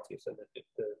all parties, and that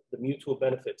the mutual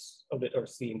benefits of it are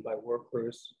seen by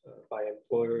workers, by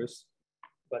employers,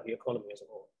 by the economy as a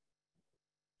whole.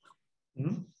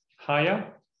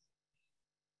 Haya?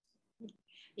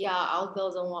 Yeah, I'll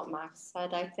build on what Max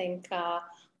said. I think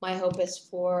my hope is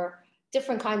for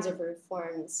different kinds of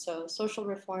reforms, so social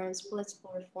reforms,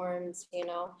 political reforms,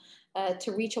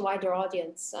 to reach a wider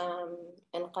audience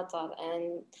in Qatar,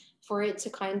 and for it to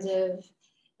kind of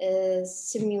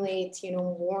simulate,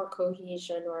 more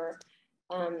cohesion or,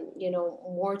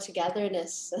 more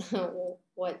togetherness.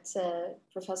 What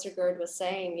Professor Gerd was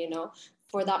saying,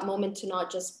 for that moment to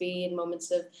not just be in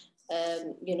moments of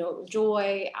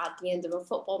joy at the end of a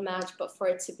football match, but for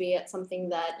it to be at something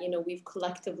that, we've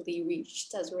collectively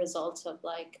reached as a result of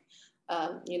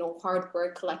hard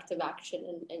work, collective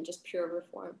action, and just pure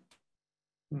reform.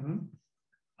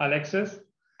 Alexis?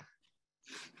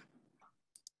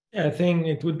 Yeah, I think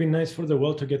it would be nice for the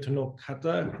world to get to know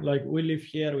Qatar. Like, we live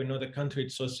here, we know the country,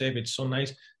 it's so safe, it's so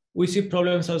nice. We see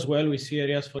problems as well, we see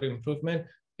areas for improvement.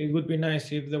 It would be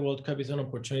nice if the World Cup is an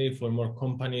opportunity for more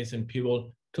companies and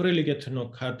people to really get to know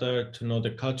Qatar, to know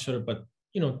the culture, but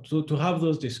to have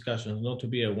those discussions, not to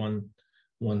be a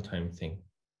one-time thing.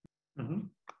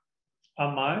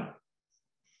 Amal?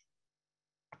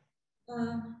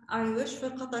 I wish for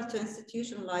Qatar to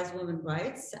institutionalize women's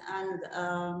rights, and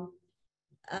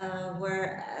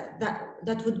where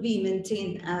that would be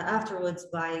maintained afterwards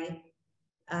by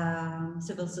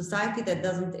civil society that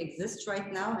doesn't exist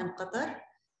right now in Qatar.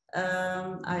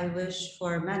 I wish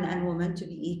for men and women to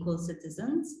be equal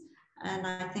citizens. And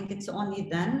I think it's only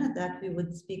then that we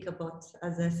would speak about,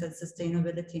 as I said,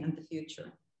 sustainability in the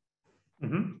future.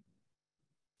 Mm-hmm.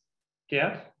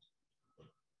 Gerd?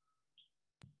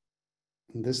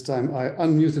 This time I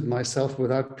unmuted myself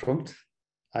without prompt,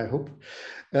 I hope.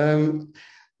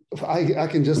 I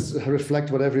can just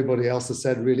reflect what everybody else has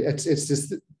said, really. It's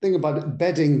this thing about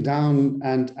bedding down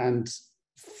and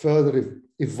further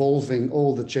evolving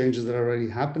all the changes that are already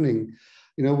happening,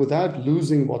 you know, without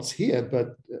losing what's here,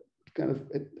 but kind of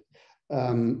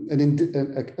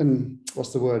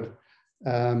what's the word?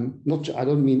 I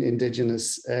don't mean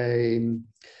indigenous,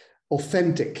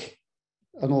 authentic.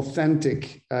 An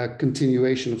authentic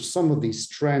continuation of some of these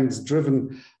trends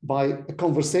driven by a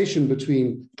conversation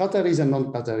between Qataris and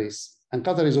non-Qataris, and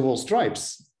Qataris of all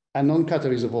stripes and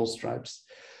non-Qataris of all stripes.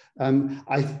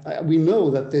 We know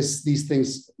that these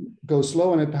things go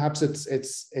slow, and perhaps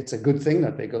it's a good thing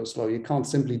that they go slow. You can't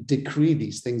simply decree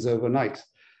these things overnight.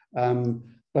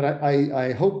 But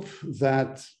I hope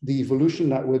that the evolution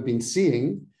that we've been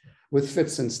seeing with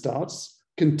fits and starts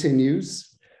continues.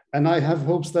 And I have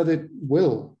hopes that it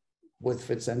will, with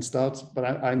fits and starts, but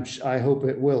I hope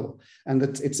it will. And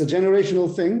that it's a generational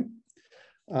thing,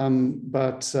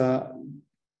 but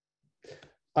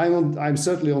I'm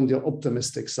certainly on the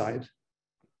optimistic side.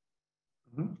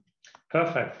 Mm-hmm.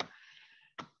 Perfect.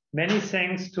 Many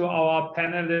thanks to our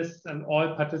panelists and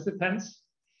all participants.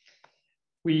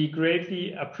 We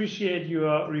greatly appreciate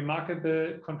your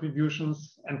remarkable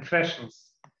contributions and questions.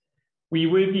 We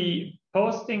will be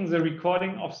posting the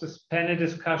recording of this panel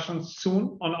discussion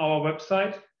soon on our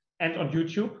website and on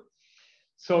YouTube.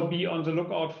 So be on the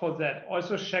lookout for that.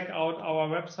 Also check out our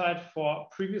website for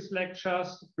previous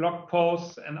lectures, blog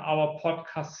posts, and our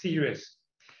podcast series.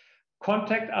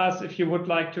 Contact us if you would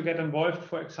like to get involved,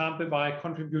 for example, by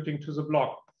contributing to the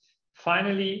blog.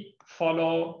 Finally,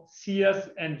 follow CIRS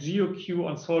and GeoQ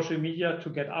on social media to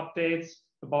get updates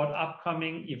about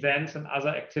upcoming events and other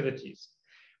activities.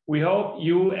 We hope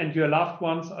you and your loved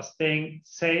ones are staying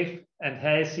safe and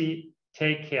healthy.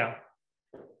 Take care.